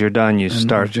soon as you're done, you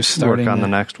start work on the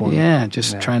next one. Yeah,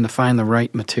 trying to find the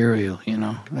right material,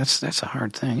 That's a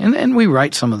hard thing. And we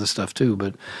write some of the stuff, too,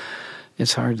 but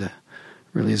it's hard to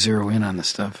really zero in on the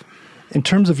stuff. In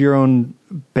terms of your own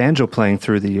banjo playing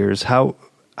through the years, how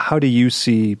do you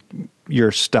see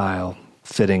your style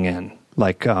fitting in?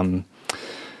 Like,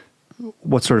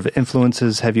 what sort of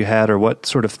influences have you had, or what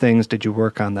sort of things did you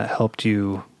work on that helped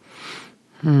you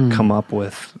come up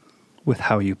with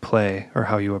how you play or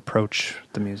how you approach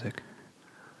the music?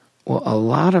 Well, a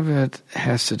lot of it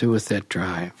has to do with that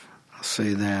drive. I'll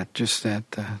say that, just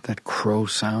that crow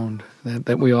sound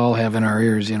that we all have in our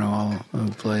ears, all who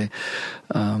play.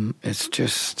 It's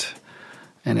just,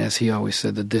 and as he always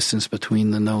said, the distance between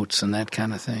the notes and that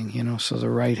kind of thing, So the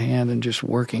right hand and just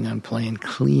working on playing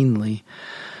cleanly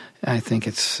I think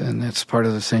and that's part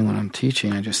of the thing when I'm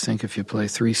teaching. I just think if you play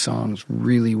 3 songs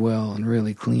really well and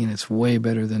really clean, it's way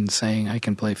better than saying I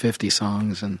can play 50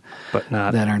 songs but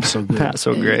not that aren't so good. Not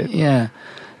so great. Yeah.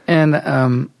 And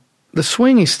the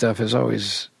swingy stuff has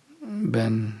always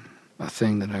been a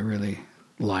thing that I really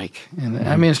like. And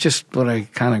I mean, it's just what I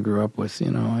kind of grew up with,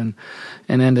 and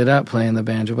ended up playing the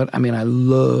banjo. But I mean, I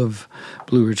love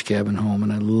Blue Ridge Cabin Home,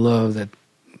 and I love that,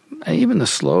 even the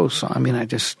slow song. I mean, I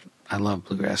love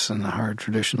bluegrass and the hard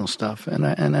traditional stuff. And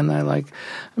then I like,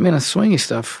 the swingy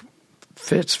stuff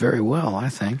fits very well, I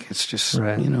think. It's just,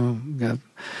 right. Got a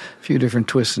few different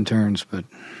twists and turns. But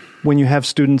when you have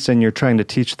students and you're trying to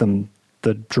teach them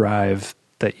the drive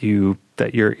that your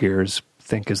ears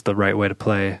think is the right way to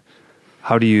play,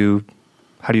 how do you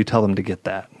tell them to get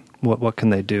that? What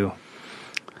can they do?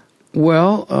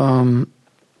 Well,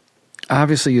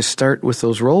 obviously you start with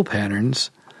those roll patterns,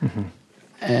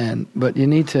 but you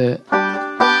need to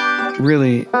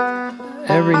really,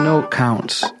 every note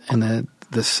counts, and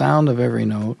the sound of every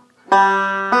note.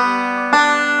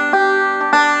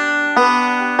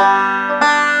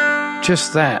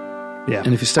 Just that. Yeah.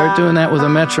 And if you start doing that with a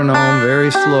metronome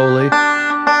very slowly,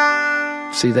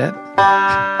 see that?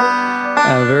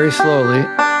 Very slowly,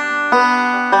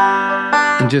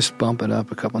 and just bump it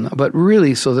up a couple notes. But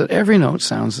really, so that every note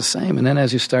sounds the same. And then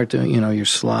as you start doing, your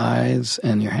slides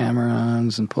and your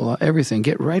hammer-ons and pull-out, everything,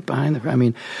 get right behind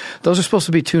those are supposed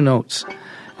to be 2 notes.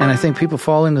 And I think people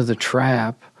fall into the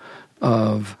trap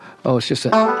of, it's just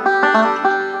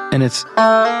and it's...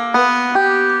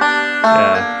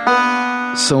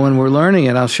 Yeah. So when we're learning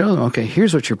it, I'll show them, okay,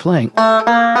 here's what you're playing.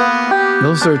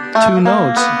 Those are 2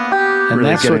 notes. And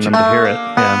really that's getting them to hear it,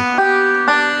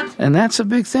 yeah. And that's a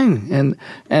big thing.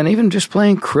 And even just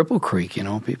playing Cripple Creek,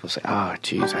 people say,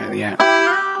 geez, yeah.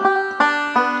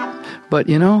 But,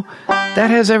 that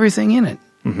has everything in it.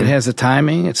 It has the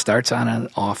timing. It starts on an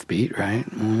offbeat, right?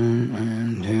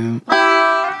 1, 2.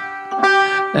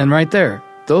 And right there,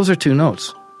 those are 2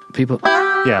 notes. People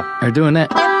are doing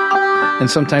that. And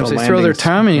sometimes they throw their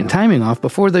timing off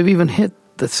before they've even hit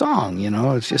the song,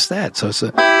 It's just that. So it's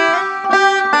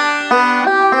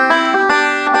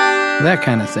that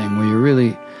kind of thing where you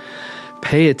really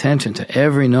pay attention to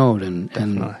every note and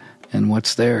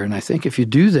what's there. And I think if you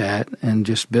do that and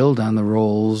just build on the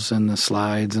rolls and the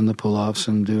slides and the pull-offs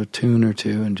and do a tune or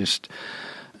 2 and just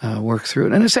work through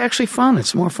it. And it's actually fun.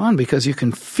 It's more fun because you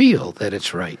can feel that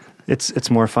it's right. It's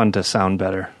more fun to sound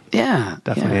better. Yeah.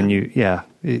 Definitely. Yeah.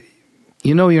 And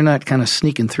you're not kind of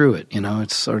sneaking through it,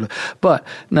 it's sort of, but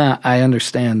now I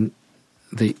understand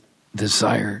the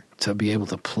desire to be able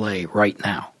to play right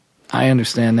now. I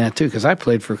understand that too, because I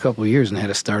played for a couple of years and had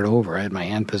to start over. I had my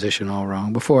hand position all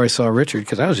wrong before I saw Richard,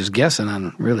 because I was just guessing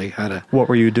on really how to... What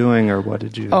were you doing, or what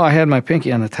did you... Oh, I had my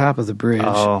pinky on the top of the bridge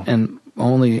and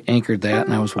only anchored that,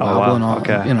 and I was wobbling all...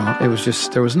 Okay. It was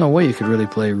just... There was no way you could really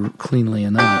play cleanly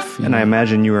enough. And I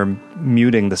imagine you were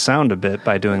muting the sound a bit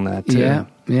by doing that too.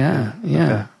 Yeah.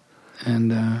 Okay.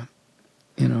 And,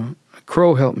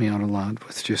 Crow helped me out a lot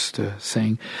with just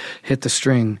saying, hit the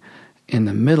string in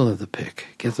the middle of the pick.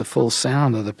 Get the full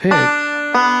sound of the pick.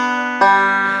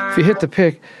 If you hit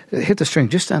the string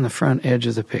just on the front edge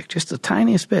of the pick, just the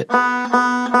tiniest bit.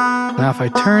 Now, if I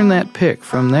turn that pick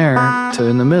from there to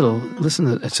in the middle, listen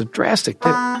to it's a drastic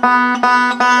dip.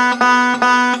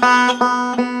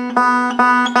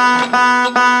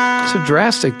 It's a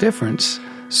drastic difference.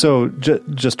 So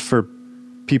just for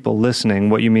people listening,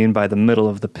 what you mean by the middle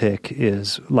of the pick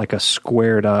is like a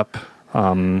squared up...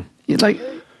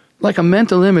 Like a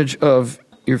mental image of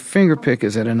your finger pick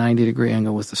is at a 90-degree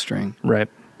angle with the string. Right.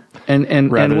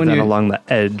 And rather when than along the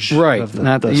edge. Right. Of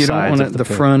Not the you sides don't want the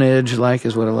front edge is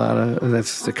what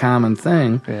that's the common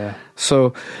thing. Yeah.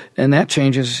 So, and that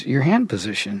changes your hand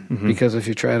position because if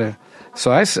you try to... So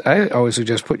I always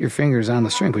suggest put your fingers on the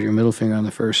string. Put your middle finger on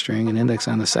the first string and index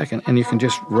on the second. And you can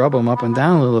just rub them up and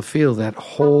down a little to feel that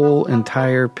whole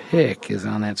entire pick is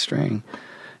on that string.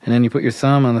 And then you put your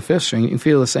thumb on the 5th string. You can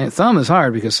feel the same. Thumb is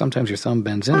hard because sometimes your thumb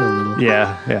bends in a little.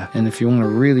 Yeah. And if you want to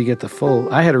really get the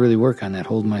full... I had to really work on that,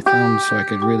 hold my thumb so I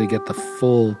could really get the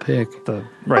full pick. The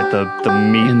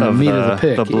meat of the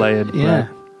pick. The blade. Yeah. Right.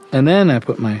 And then I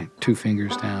put my 2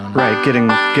 fingers down. Right. Getting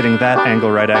that angle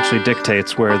right actually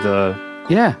dictates where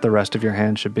the rest of your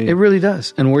hand should be. It really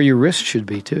does. And where your wrist should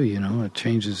be, too, It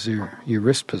changes your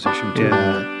wrist position, too.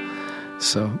 Yeah.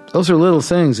 So those are little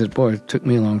things that, it took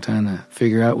me a long time to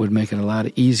figure out would make it a lot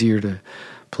easier to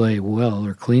play well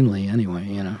or cleanly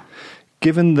anyway,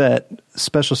 Given that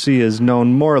Special C is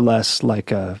known more or less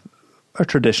like a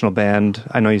traditional band,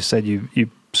 I know you said you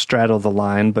straddle the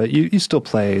line, but you still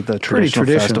play the traditional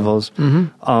festivals.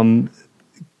 Mm-hmm.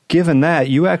 given that,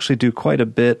 you actually do quite a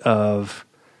bit of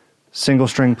single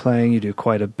string playing. You do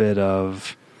quite a bit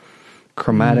of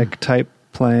chromatic type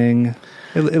playing.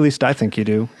 At least I think you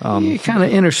do. You kind of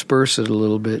intersperse it a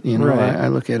little bit. Right. I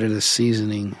look at it as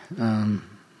seasoning.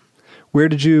 Where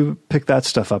did you pick that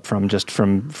stuff up from? Just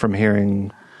from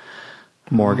hearing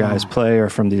more guys play, or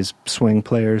from these swing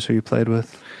players who you played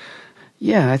with?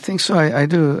 Yeah, I think so. I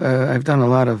do. I've done a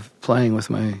lot of playing with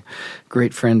my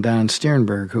great friend Don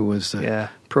Sternberg, who was the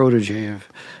protege of,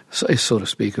 so to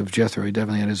speak, of Jethro. He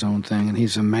definitely had his own thing, and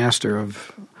he's a master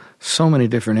of so many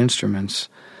different instruments.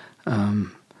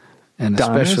 And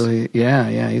Don especially,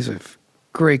 he's a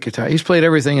great guitar. He's played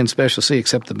everything in Special C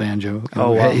except the banjo.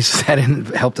 Oh, wow. He's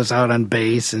helped us out on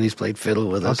bass, and he's played fiddle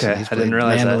with us. Okay, And he's I played didn't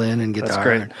realize mandolin that. and guitar. That's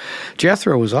great.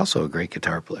 Jethro was also a great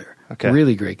guitar player. Okay.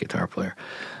 Really great guitar player.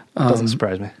 Doesn't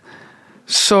surprise me.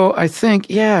 So I think,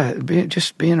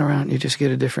 just being around, you just get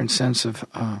a different sense of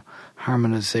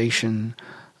harmonization.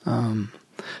 When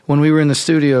we were in the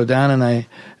studio, Don and I,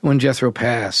 when Jethro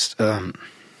passed,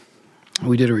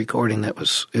 we did a recording that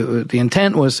the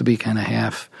intent was to be kind of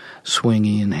half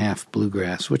swingy and half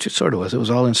bluegrass, which it sort of was. It was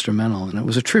all instrumental, and it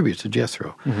was a tribute to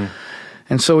Jethro. Mm-hmm.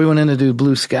 And so we went in to do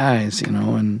Blue Skies,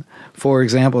 and for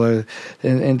example,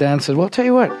 and Don said, well, tell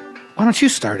you what, why don't you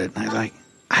start it? And I was like,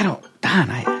 I'm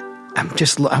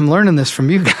learning this from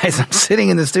you guys. I'm sitting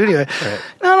in the studio. Right.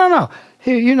 No.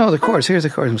 Here, you know the chords. Here's the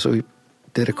chords. And so we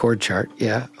did a chord chart.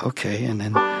 Yeah, okay. And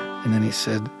then he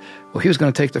said, well, he was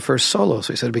going to take the first solo.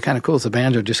 So he said it'd be kind of cool if the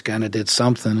banjo just kind of did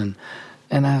something.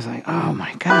 And I was like, oh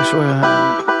my gosh.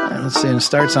 Well, let's see. And it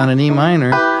starts on an E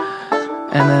minor.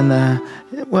 And then,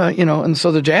 and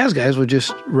so the jazz guys would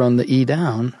just run the E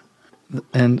down.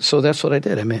 And so that's what I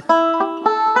did.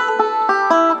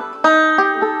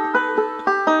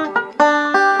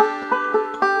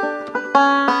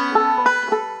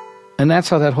 And that's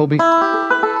how that whole beat.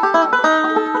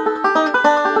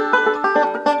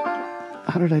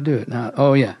 How did I do it now?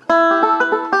 Oh, yeah.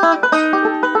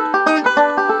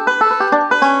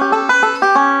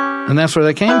 And that's where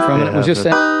that came from. It was just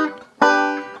that.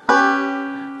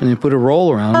 And you put a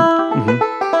roll around it. Mm-hmm.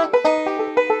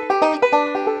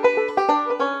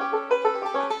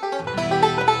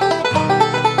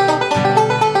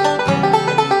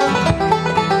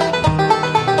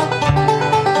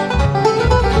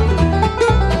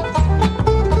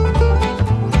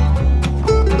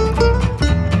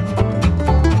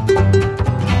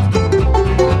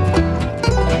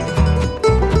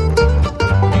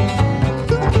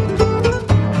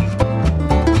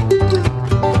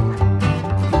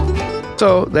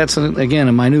 So that's, again,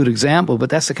 a minute example, but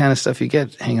that's the kind of stuff you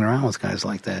get hanging around with guys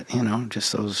like that,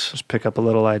 just pick up a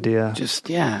little idea.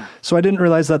 Yeah. So I didn't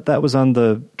realize that was on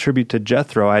the tribute to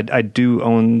Jethro. I do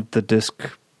own the disc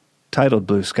titled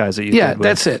Blue Skies that you did with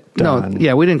that's it. Don.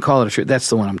 No, we didn't call it a tribute. That's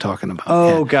the one I'm talking about.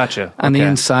 Oh, yeah. Gotcha. On the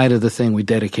inside of the thing, we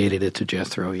dedicated it to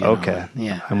Jethro. Okay.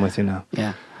 Yeah. I'm with you now.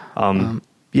 Yeah.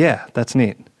 Yeah, that's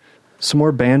neat. Some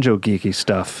more banjo geeky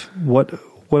stuff. What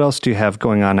else do you have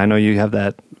going on? I know you have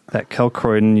that Kel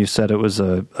Croydon. You said it was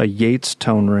a Yates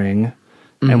tone ring,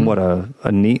 and what a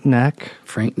neat neck.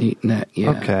 Frank neat neck.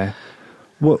 Yeah. Okay.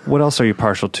 What else are you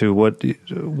partial to? What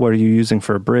are you using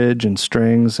for a bridge and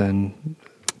strings and?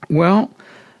 Well,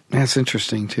 that's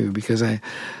interesting too, because I've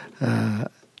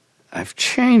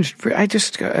changed. I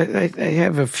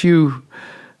have a few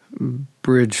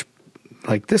bridge,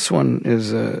 like this one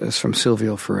is from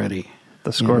Silvio Ferretti.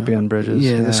 The Scorpion bridges.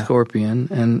 Yeah, the Scorpion.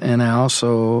 And I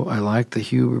like the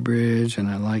Huber bridge, and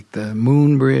I like the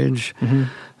Moon bridge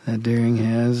that Deering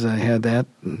has. I had that,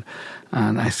 and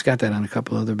I got that on a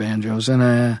couple other banjos. And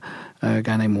a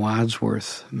guy named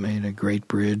Wadsworth made a great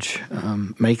bridge,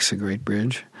 makes a great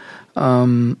bridge.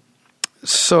 This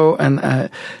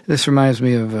reminds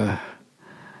me of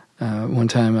one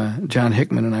time John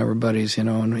Hickman and I were buddies,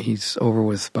 and he's over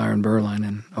with Byron Berline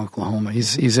in Oklahoma.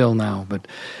 He's ill now, but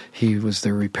he was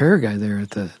the repair guy there at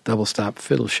the Double Stop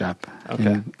Fiddle Shop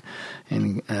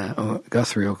in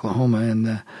Guthrie, Oklahoma.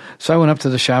 And so I went up to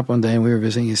the shop one day and we were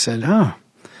visiting. He said, how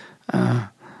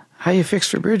you fix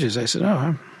for bridges? I said,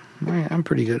 I'm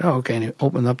pretty good. Oh, okay. And he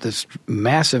opened up this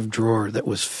massive drawer that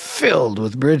was filled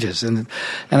with bridges. And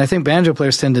I think banjo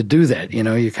players tend to do that.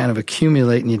 You kind of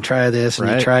accumulate and you try this and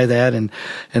you try that. And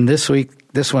this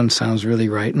week, this one sounds really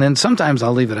right. And then sometimes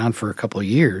I'll leave it on for a couple of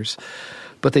years.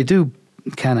 But they do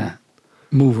kind of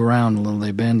move around a little.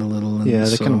 They bend a little. And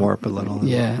they can warp a little.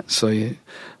 Yeah. So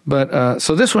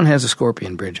this one has a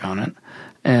Scorpion bridge on it.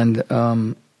 And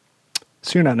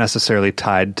so you're not necessarily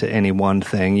tied to any one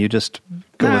thing. You just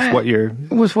go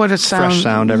with what it sounds. Fresh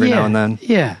sound every now and then.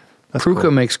 Yeah. That's Pruka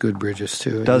cool. makes good bridges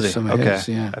too. Does he? Okay.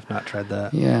 Yeah. I've not tried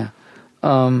that. Yeah.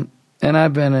 And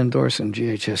I've been endorsing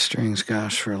GHS strings,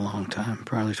 gosh, for a long time,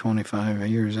 probably 25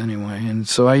 years anyway. And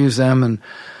so I use them and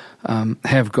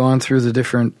have gone through the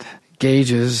different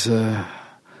gauges.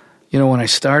 When I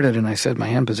started and I said my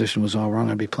hand position was all wrong,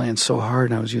 I'd be playing so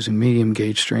hard, and I was using medium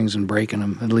gauge strings and breaking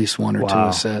them, at least one or two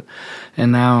a set.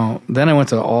 And then I went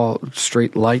to all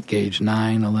straight light gauge,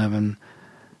 9, 11,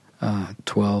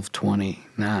 12,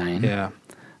 29. Yeah.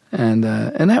 And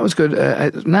that was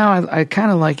good. Now I kind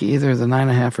of like either the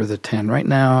 9.5 or the 10. Right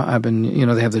now I've been,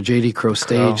 they have the JD Crow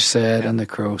stage set and the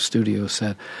Crow studio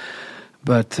set.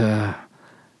 But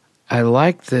I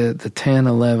like the 10,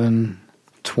 11,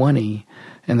 20.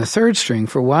 And the third string,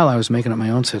 for a while I was making up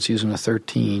my own sets using a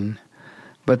 13.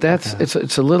 But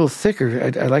it's a little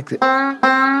thicker. I like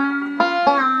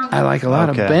a lot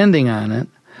of bending on it.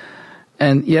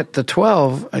 And yet the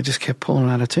 12, I just kept pulling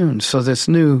out of tune. So this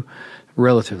new...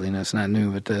 Relatively, no, it's not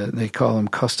new, but they call them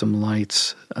custom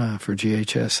lights for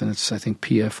GHS, and it's, I think,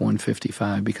 PF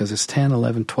 155 because it's 10,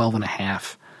 11, 12 and a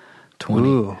half, 20,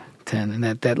 Ooh. 10.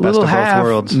 And that little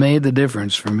half made the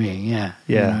difference for me, yeah.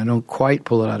 I don't quite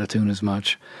pull it out of tune as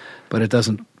much, but it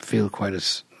doesn't feel quite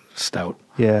as stout.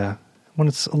 Yeah. When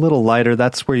it's a little lighter,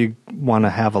 that's where you want to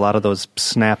have a lot of those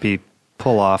snappy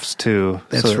pull-offs, too.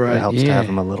 That's so right. It helps to have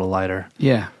them a little lighter.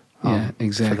 Yeah,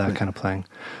 exactly. For that kind of playing.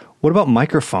 What about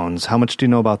microphones? How much do you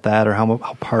know about that, or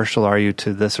how partial are you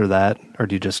to this or that, or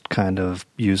do you just kind of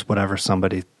use whatever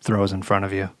somebody throws in front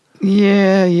of you?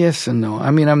 Yeah, yes and no.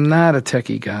 I mean, I'm not a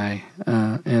techie guy,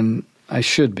 and I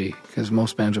should be, because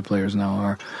most banjo players now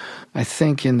are. I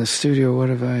think in the studio, what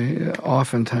have I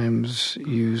oftentimes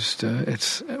used?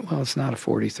 It's not a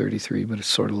 4033, but it's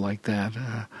sort of like that.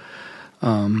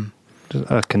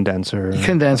 A condenser.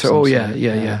 Condenser.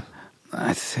 Yeah.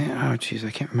 I think, I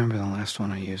can't remember the last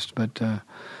one I used, but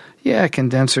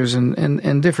condensers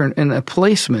and different, and a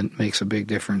placement makes a big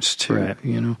difference too. Right.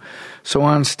 So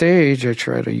on stage, I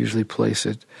try to usually place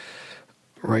it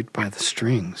right by the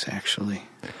strings, actually,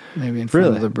 maybe in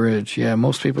front of the bridge. Yeah,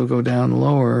 most people go down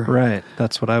lower. Right,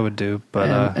 that's what I would do, but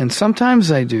and sometimes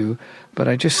I do, but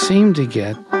I just seem to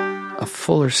get a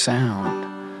fuller sound.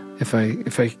 If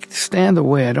I stand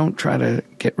away, I don't try to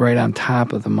get right on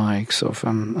top of the mic. So if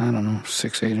I'm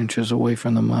 6, 8 inches away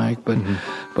from the mic,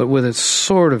 but with it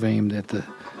sort of aimed at the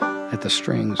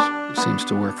strings, it seems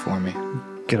to work for me.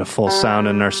 Get a full sound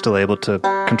and are still able to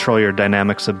control your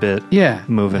dynamics a bit. Yeah,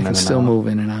 move in and out. I can still move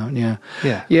in and out. Yeah.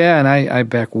 And I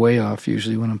back way off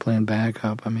usually when I'm playing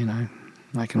backup. I mean,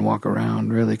 I can walk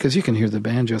around really because you can hear the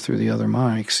banjo through the other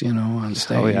mics, on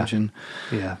stage. Oh,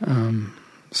 yeah. And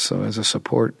so as a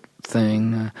support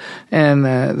thing, and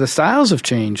the styles have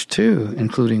changed too,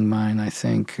 including mine, I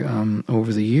think,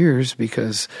 over the years,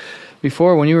 because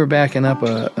before, when you were backing up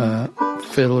a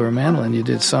fiddle or a mandolin, you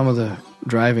did some of the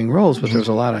driving rolls, but there was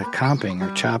a lot of comping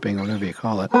or chopping or whatever you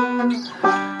call it.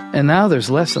 And now there's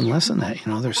less and less than that.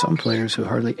 There's some players who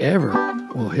hardly ever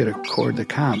will hit a chord to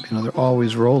comp. They're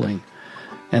always rolling,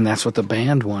 and that's what the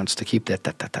band wants, to keep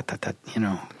that.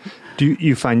 Do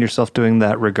you find yourself doing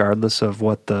that regardless of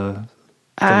what the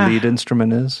lead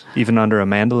instrument is? Even under a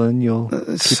mandolin, you'll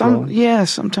keep rolling? Yeah,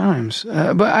 sometimes.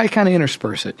 But I kind of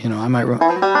intersperse it. I might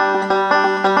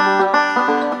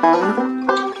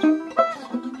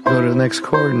go to the next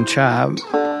chord and chop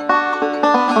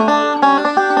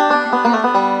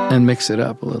and mix it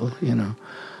up a little,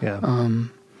 Yeah.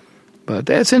 But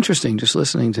that's interesting, just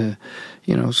listening to,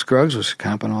 Scruggs was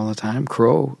comping all the time,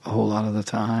 Crow a whole lot of the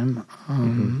time.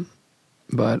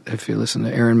 But if you listen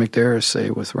to Aaron McDarris, say,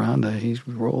 with Rhonda, he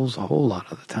rolls a whole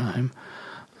lot of the time.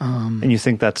 And you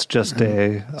think that's just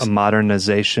a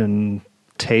modernization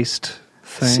taste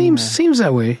thing? Seems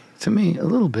that way to me a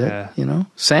little bit, Yeah.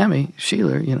 Sammy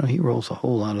Sheeler, he rolls a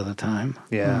whole lot of the time.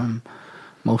 Yeah.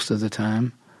 Most of the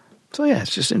time. So, yeah,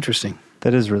 it's just interesting.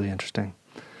 That is really interesting.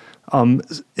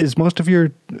 Is most of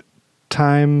your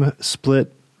time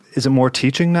split, is it more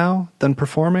teaching now than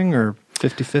performing, or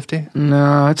 50-50?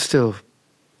 No, it's still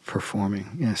performing.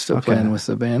 Yeah, still playing with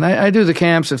the band. I do the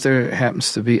camps if there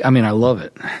happens to be. I mean, I love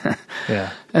it.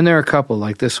 Yeah. And there are a couple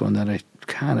like this one that I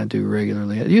kind of do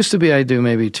regularly. It used to be I do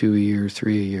maybe 2 a year,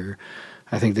 3 a year.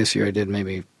 I think this year I did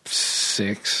maybe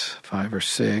 5 or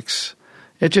 6.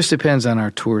 It just depends on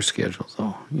our tour schedule,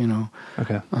 though,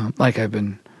 Okay. Like I've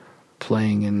been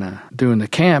playing doing the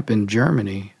camp in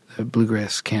Germany, the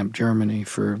Bluegrass Camp Germany,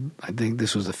 for, I think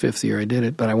this was the 5th year I did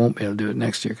it, but I won't be able to do it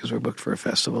next year because we're booked for a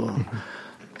festival. Mm-hmm.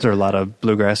 Is there a lot of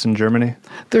bluegrass in Germany?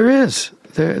 There is.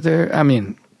 There. I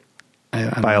mean,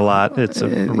 by a lot, it's a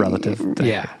relative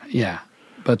thing. Yeah.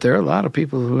 But there are a lot of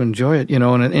people who enjoy it,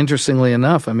 and interestingly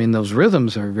enough, I mean, those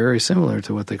rhythms are very similar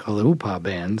to what they call the upa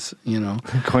bands,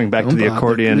 Going back to the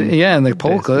accordion. And the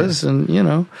polkas, yeah. and,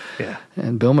 Yeah.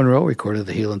 And Bill Monroe recorded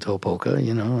the heel and toe polka,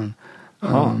 and...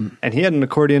 and he had an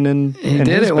accordion in He in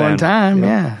did his it band. one time,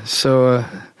 yeah. So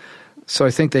I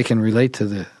think they can relate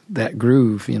to that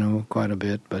groove, quite a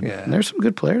bit. But there's some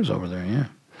good players over there, yeah.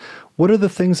 What are the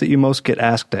things that you most get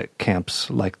asked at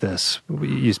camps like this?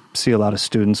 You see a lot of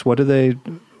students. What do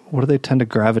they tend to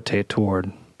gravitate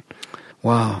toward?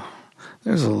 Wow,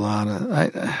 there's a lot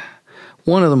of.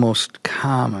 One of the most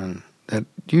common that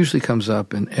usually comes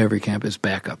up in every camp is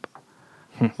backup.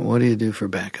 What do you do for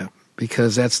backup?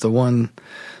 Because that's the one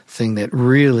thing that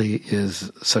really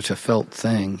is such a felt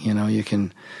thing.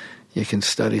 You can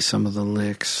study some of the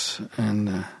licks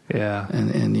and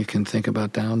you can think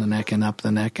about down the neck and up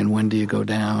the neck and when do you go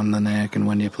down the neck and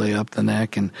when do you play up the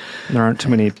neck, and there aren't too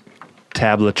many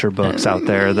tablature books out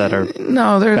there that are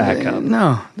backup.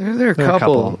 There are a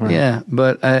couple, right? Yeah,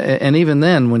 but and even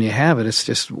then when you have it, it's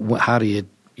just how do you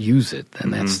use it,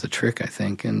 and that's the trick, I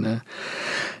think, and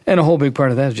a whole big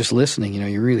part of that is just listening.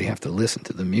 You really have to listen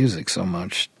to the music so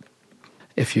much.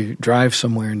 If you drive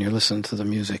somewhere and you're listening to the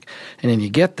music and then you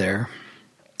get there,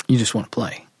 you just want to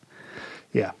play.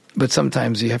 Yeah. But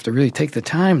sometimes you have to really take the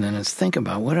time then and think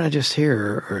about what did I just hear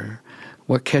or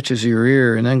what catches your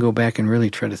ear, and then go back and really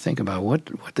try to think about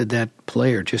what did that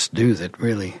player just do that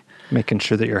really... Making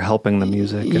sure that you're helping the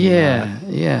music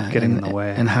and getting in the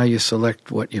way. And how you select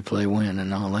what you play when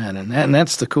and all that. And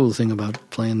that's the cool thing about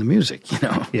playing the music,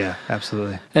 Yeah,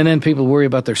 absolutely. And then people worry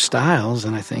about their styles,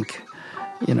 and I think...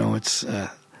 it's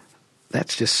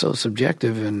that's just so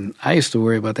subjective, and I used to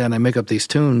worry about that, and I make up these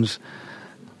tunes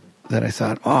that I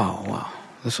thought, oh, wow,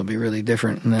 this will be really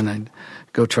different, and then I'd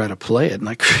go try to play it, and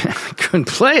I couldn't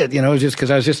play it, just because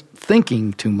I was just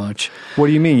thinking too much. What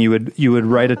do you mean? You would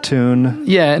write a tune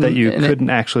that you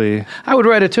couldn't actually... I would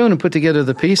write a tune and put together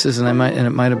the pieces, and it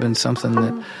might have been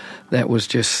something that was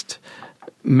just...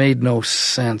 made no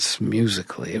sense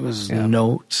musically. It was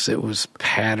notes, it was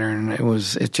pattern,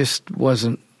 it just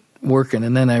wasn't working.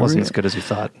 And then wasn't as good as you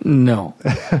thought. No.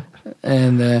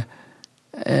 and then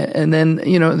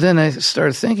then I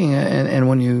started thinking, and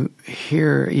when you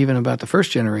hear even about the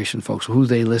first generation folks, who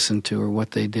they listened to or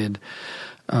what they did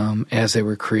as they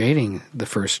were creating the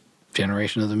first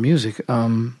generation of the music,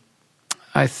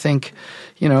 I think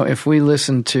if we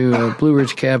listened to Blue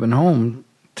Ridge Cabin Home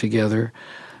together,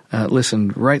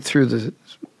 listened right through the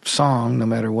song, no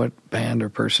matter what band or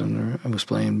person was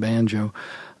playing banjo,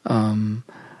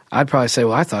 I'd probably say,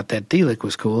 well, I thought that D-lick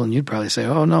was cool, and you'd probably say,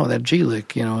 oh, no, that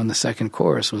G-lick, in the second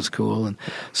chorus was cool. And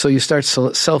so you start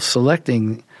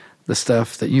self-selecting the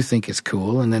stuff that you think is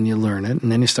cool, and then you learn it, and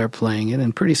then you start playing it,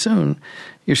 and pretty soon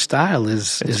your style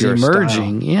is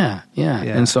emerging. Style. Yeah.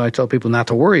 And so I tell people not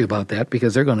to worry about that,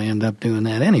 because they're going to end up doing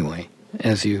that anyway,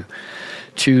 as you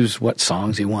choose what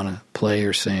songs you want to play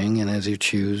or sing, and as you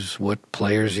choose what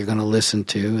players you're going to listen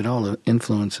to, it all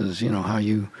influences,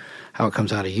 how it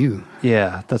comes out of you.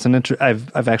 Yeah, that's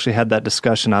I've actually had that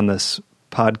discussion on this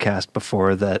podcast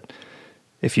before, that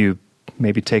if you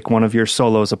maybe take one of your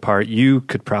solos apart, you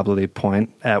could probably point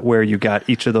at where you got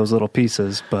each of those little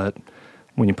pieces, but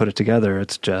when you put it together,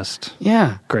 it's just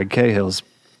Greg Cahill's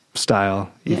style,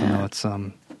 even though it's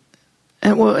a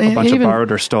bunch of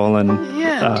borrowed or stolen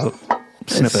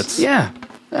snippets.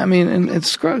 I mean, and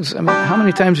it's Scruggs. I mean, how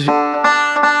many times did you...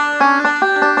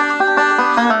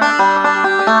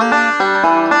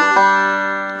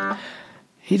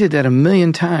 He did that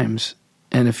 1,000,000 times,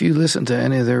 and if you listen to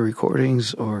any of their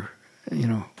recordings or,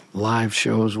 live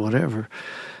shows, whatever,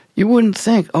 you wouldn't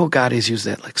think, oh, God, he's used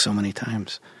that like so many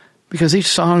times. Because each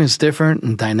song is different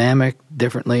and dynamic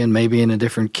differently, and maybe in a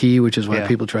different key, which is why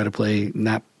people try to play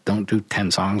don't do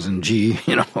 10 songs in G,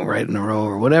 right in a row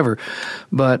or whatever.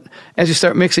 But as you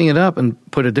start mixing it up and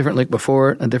put a different lick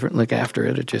before it, a different lick after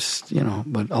it, it just,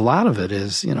 but a lot of it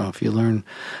is, if you learn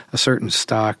a certain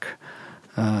stock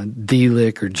D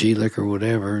lick or G lick or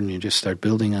whatever, and you just start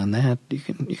building on that, you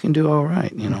can do all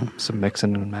right, Some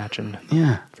mixing and matching.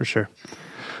 Yeah. For sure.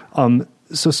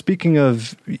 So speaking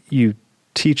of you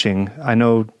teaching, I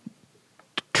know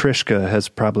Trishka has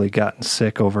probably gotten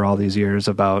sick over all these years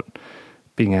about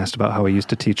being asked about how he used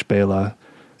to teach Bela.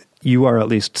 You are at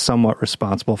least somewhat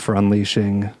responsible for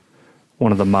unleashing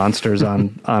one of the monsters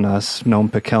on us. Noam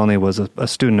Pikelny was a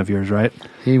student of yours, right?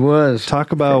 He was.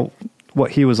 Talk about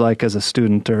what he was like as a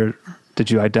student, or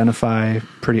did you identify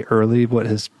pretty early what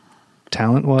his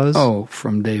talent was? Oh,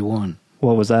 from day one.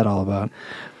 What was that all about?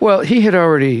 Well, he had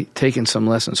already taken some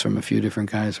lessons from a few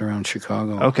different guys around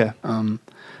Chicago. Okay.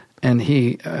 And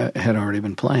he had already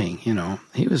been playing,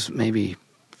 He was maybe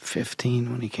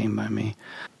 15 when he came by me.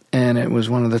 And it was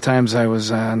one of the times I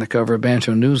was on the cover of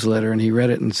Banjo Newsletter, and he read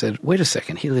it and said, "Wait a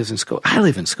second, he lives in Skokie. I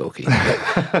live in Skokie."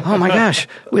 Like, oh my gosh,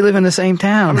 we live in the same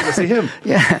town. I see him.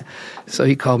 Yeah. So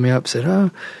he called me up and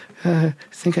said,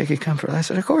 think I could come for that? I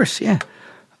said, of course, yeah.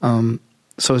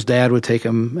 So his dad would take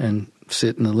him and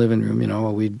sit in the living room,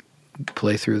 while we'd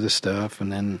play through the stuff,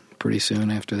 and then pretty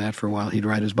soon after that, for a while, he'd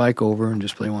ride his bike over and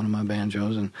just play one of my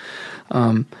banjos. And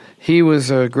he was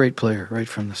a great player right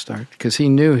from the start because he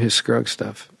knew his Scruggs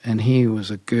stuff, and he was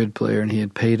a good player, and he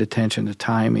had paid attention to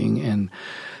timing and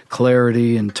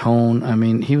clarity and tone. I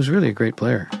mean, he was really a great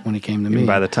player when he came to me.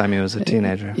 By the time he was a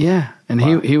teenager. Yeah, and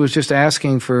wow. he was just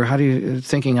asking for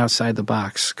thinking outside the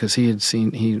box, because he had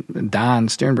seen Don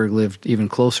Sternberg lived even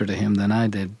closer to him than I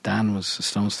did. Don was a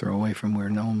stone's throw away from where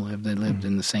Noam lived. They lived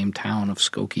in the same town of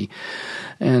Skokie,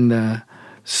 and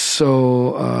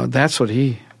so that's what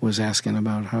he was asking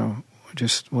about.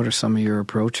 What are some of your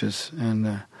approaches?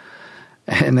 And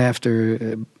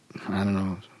after I don't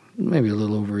know, maybe a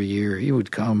little over a year, he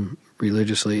would come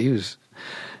religiously.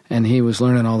 He was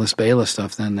learning all this Bela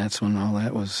stuff then. That's when all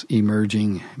that was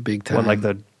emerging big time. What, like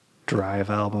the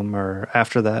Drive album, or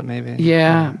after that maybe?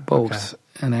 Yeah, both.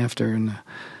 Okay. And after. And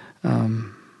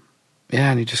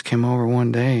and he just came over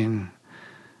one day and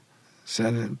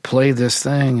said, play this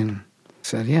thing, and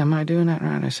said, yeah, am I doing that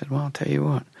right? I said, well, I'll tell you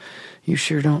what. You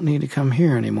sure don't need to come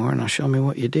here anymore, and I'll show me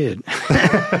what you did.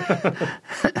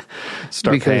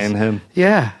 Start paying him.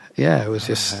 Yeah, it was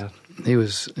just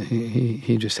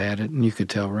he just had it, and you could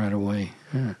tell right away.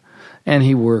 Yeah. And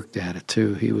he worked at it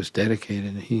too. He was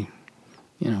dedicated. He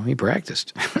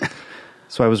practiced.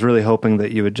 So I was really hoping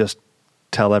that you would just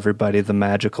tell everybody the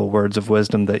magical words of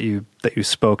wisdom that you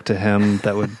spoke to him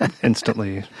that would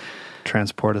instantly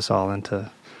transport us all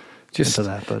into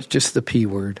that. But just the P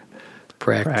word.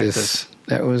 Practice.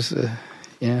 That was,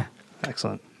 yeah.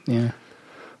 Excellent. Yeah.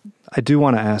 I do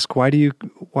want to ask, why do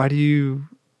you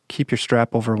keep your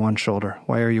strap over one shoulder?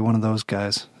 Why are you one of those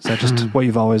guys? Is that just what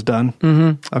you've always done?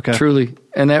 Mm-hmm. Okay. Truly.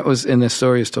 And this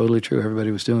story is totally true.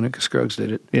 Everybody was doing it because Scruggs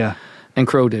did it. Yeah. And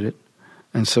Crow did it.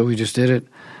 And so we just did it.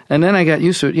 And then I got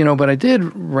used to it, but I did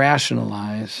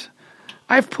rationalize.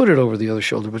 I've put it over the other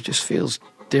shoulder, but it just feels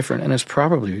different. And it's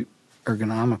probably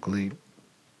ergonomically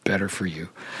better for you,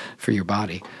 for your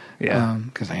body. Yeah.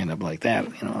 Because I end up like that,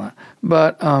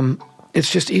 But it's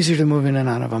just easier to move in and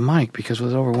out of a mic because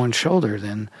with over one shoulder,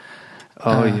 then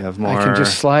you have more. I can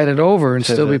just slide it over and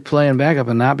still be playing backup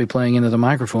and not be playing into the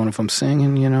microphone if I'm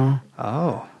singing,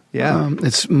 Oh, yeah.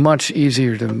 It's much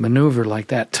easier to maneuver like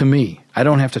that to me. I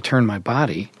don't have to turn my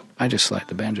body. I just slide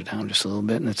the banjo down just a little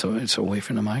bit, and it's away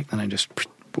from the mic. Then I just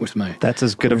with my. That's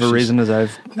as good of a reason as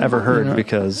I've ever heard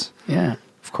because. Yeah.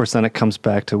 Of course, then it comes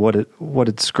back to what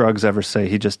did Scruggs ever say?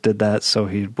 He just did that so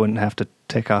he wouldn't have to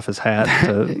take off his hat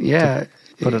to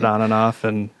put it on and off.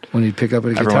 And when he'd pick up a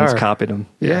guitar, everyone's copied him.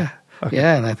 Yeah. Okay.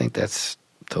 Yeah, and I think that's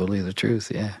totally the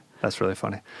truth, yeah. That's really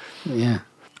funny. Yeah.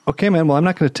 Okay, man. Well, I'm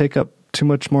not going to take up too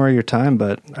much more of your time,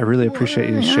 but I really appreciate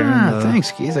you sharing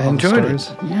thanks, Keith. I enjoyed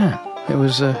it. Yeah, it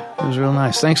was real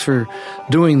nice. Thanks for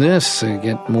doing this to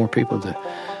get more people to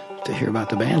hear about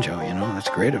the banjo, That's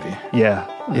great of you. Yeah.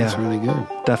 That's really good.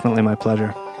 Definitely my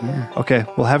pleasure. Yeah. Okay.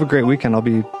 Well, have a great weekend. I'll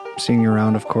be seeing you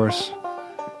around, of course.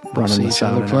 We'll see each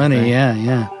other plenty.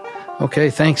 Yeah. Okay.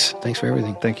 Thanks for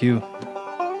everything. Thank you.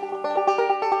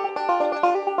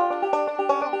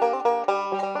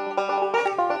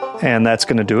 And that's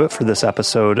going to do it for this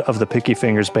episode of the Picky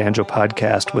Fingers Banjo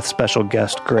Podcast with special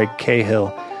guest Greg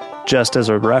Cahill. Just as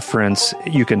a reference,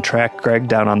 you can track Greg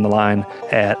down on the line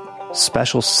at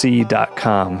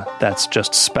specialc.com. That's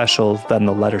just special, then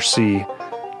the letter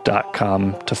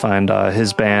C.com to find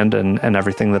his band and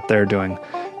everything that they're doing.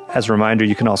 As a reminder,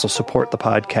 you can also support the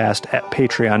podcast at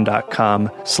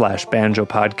patreon.com/banjo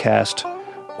podcast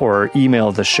or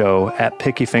email the show at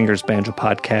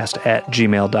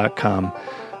pickyfingersbanjopodcast@gmail.com.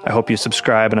 I hope you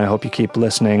subscribe and I hope you keep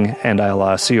listening, and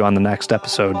I'll see you on the next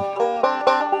episode.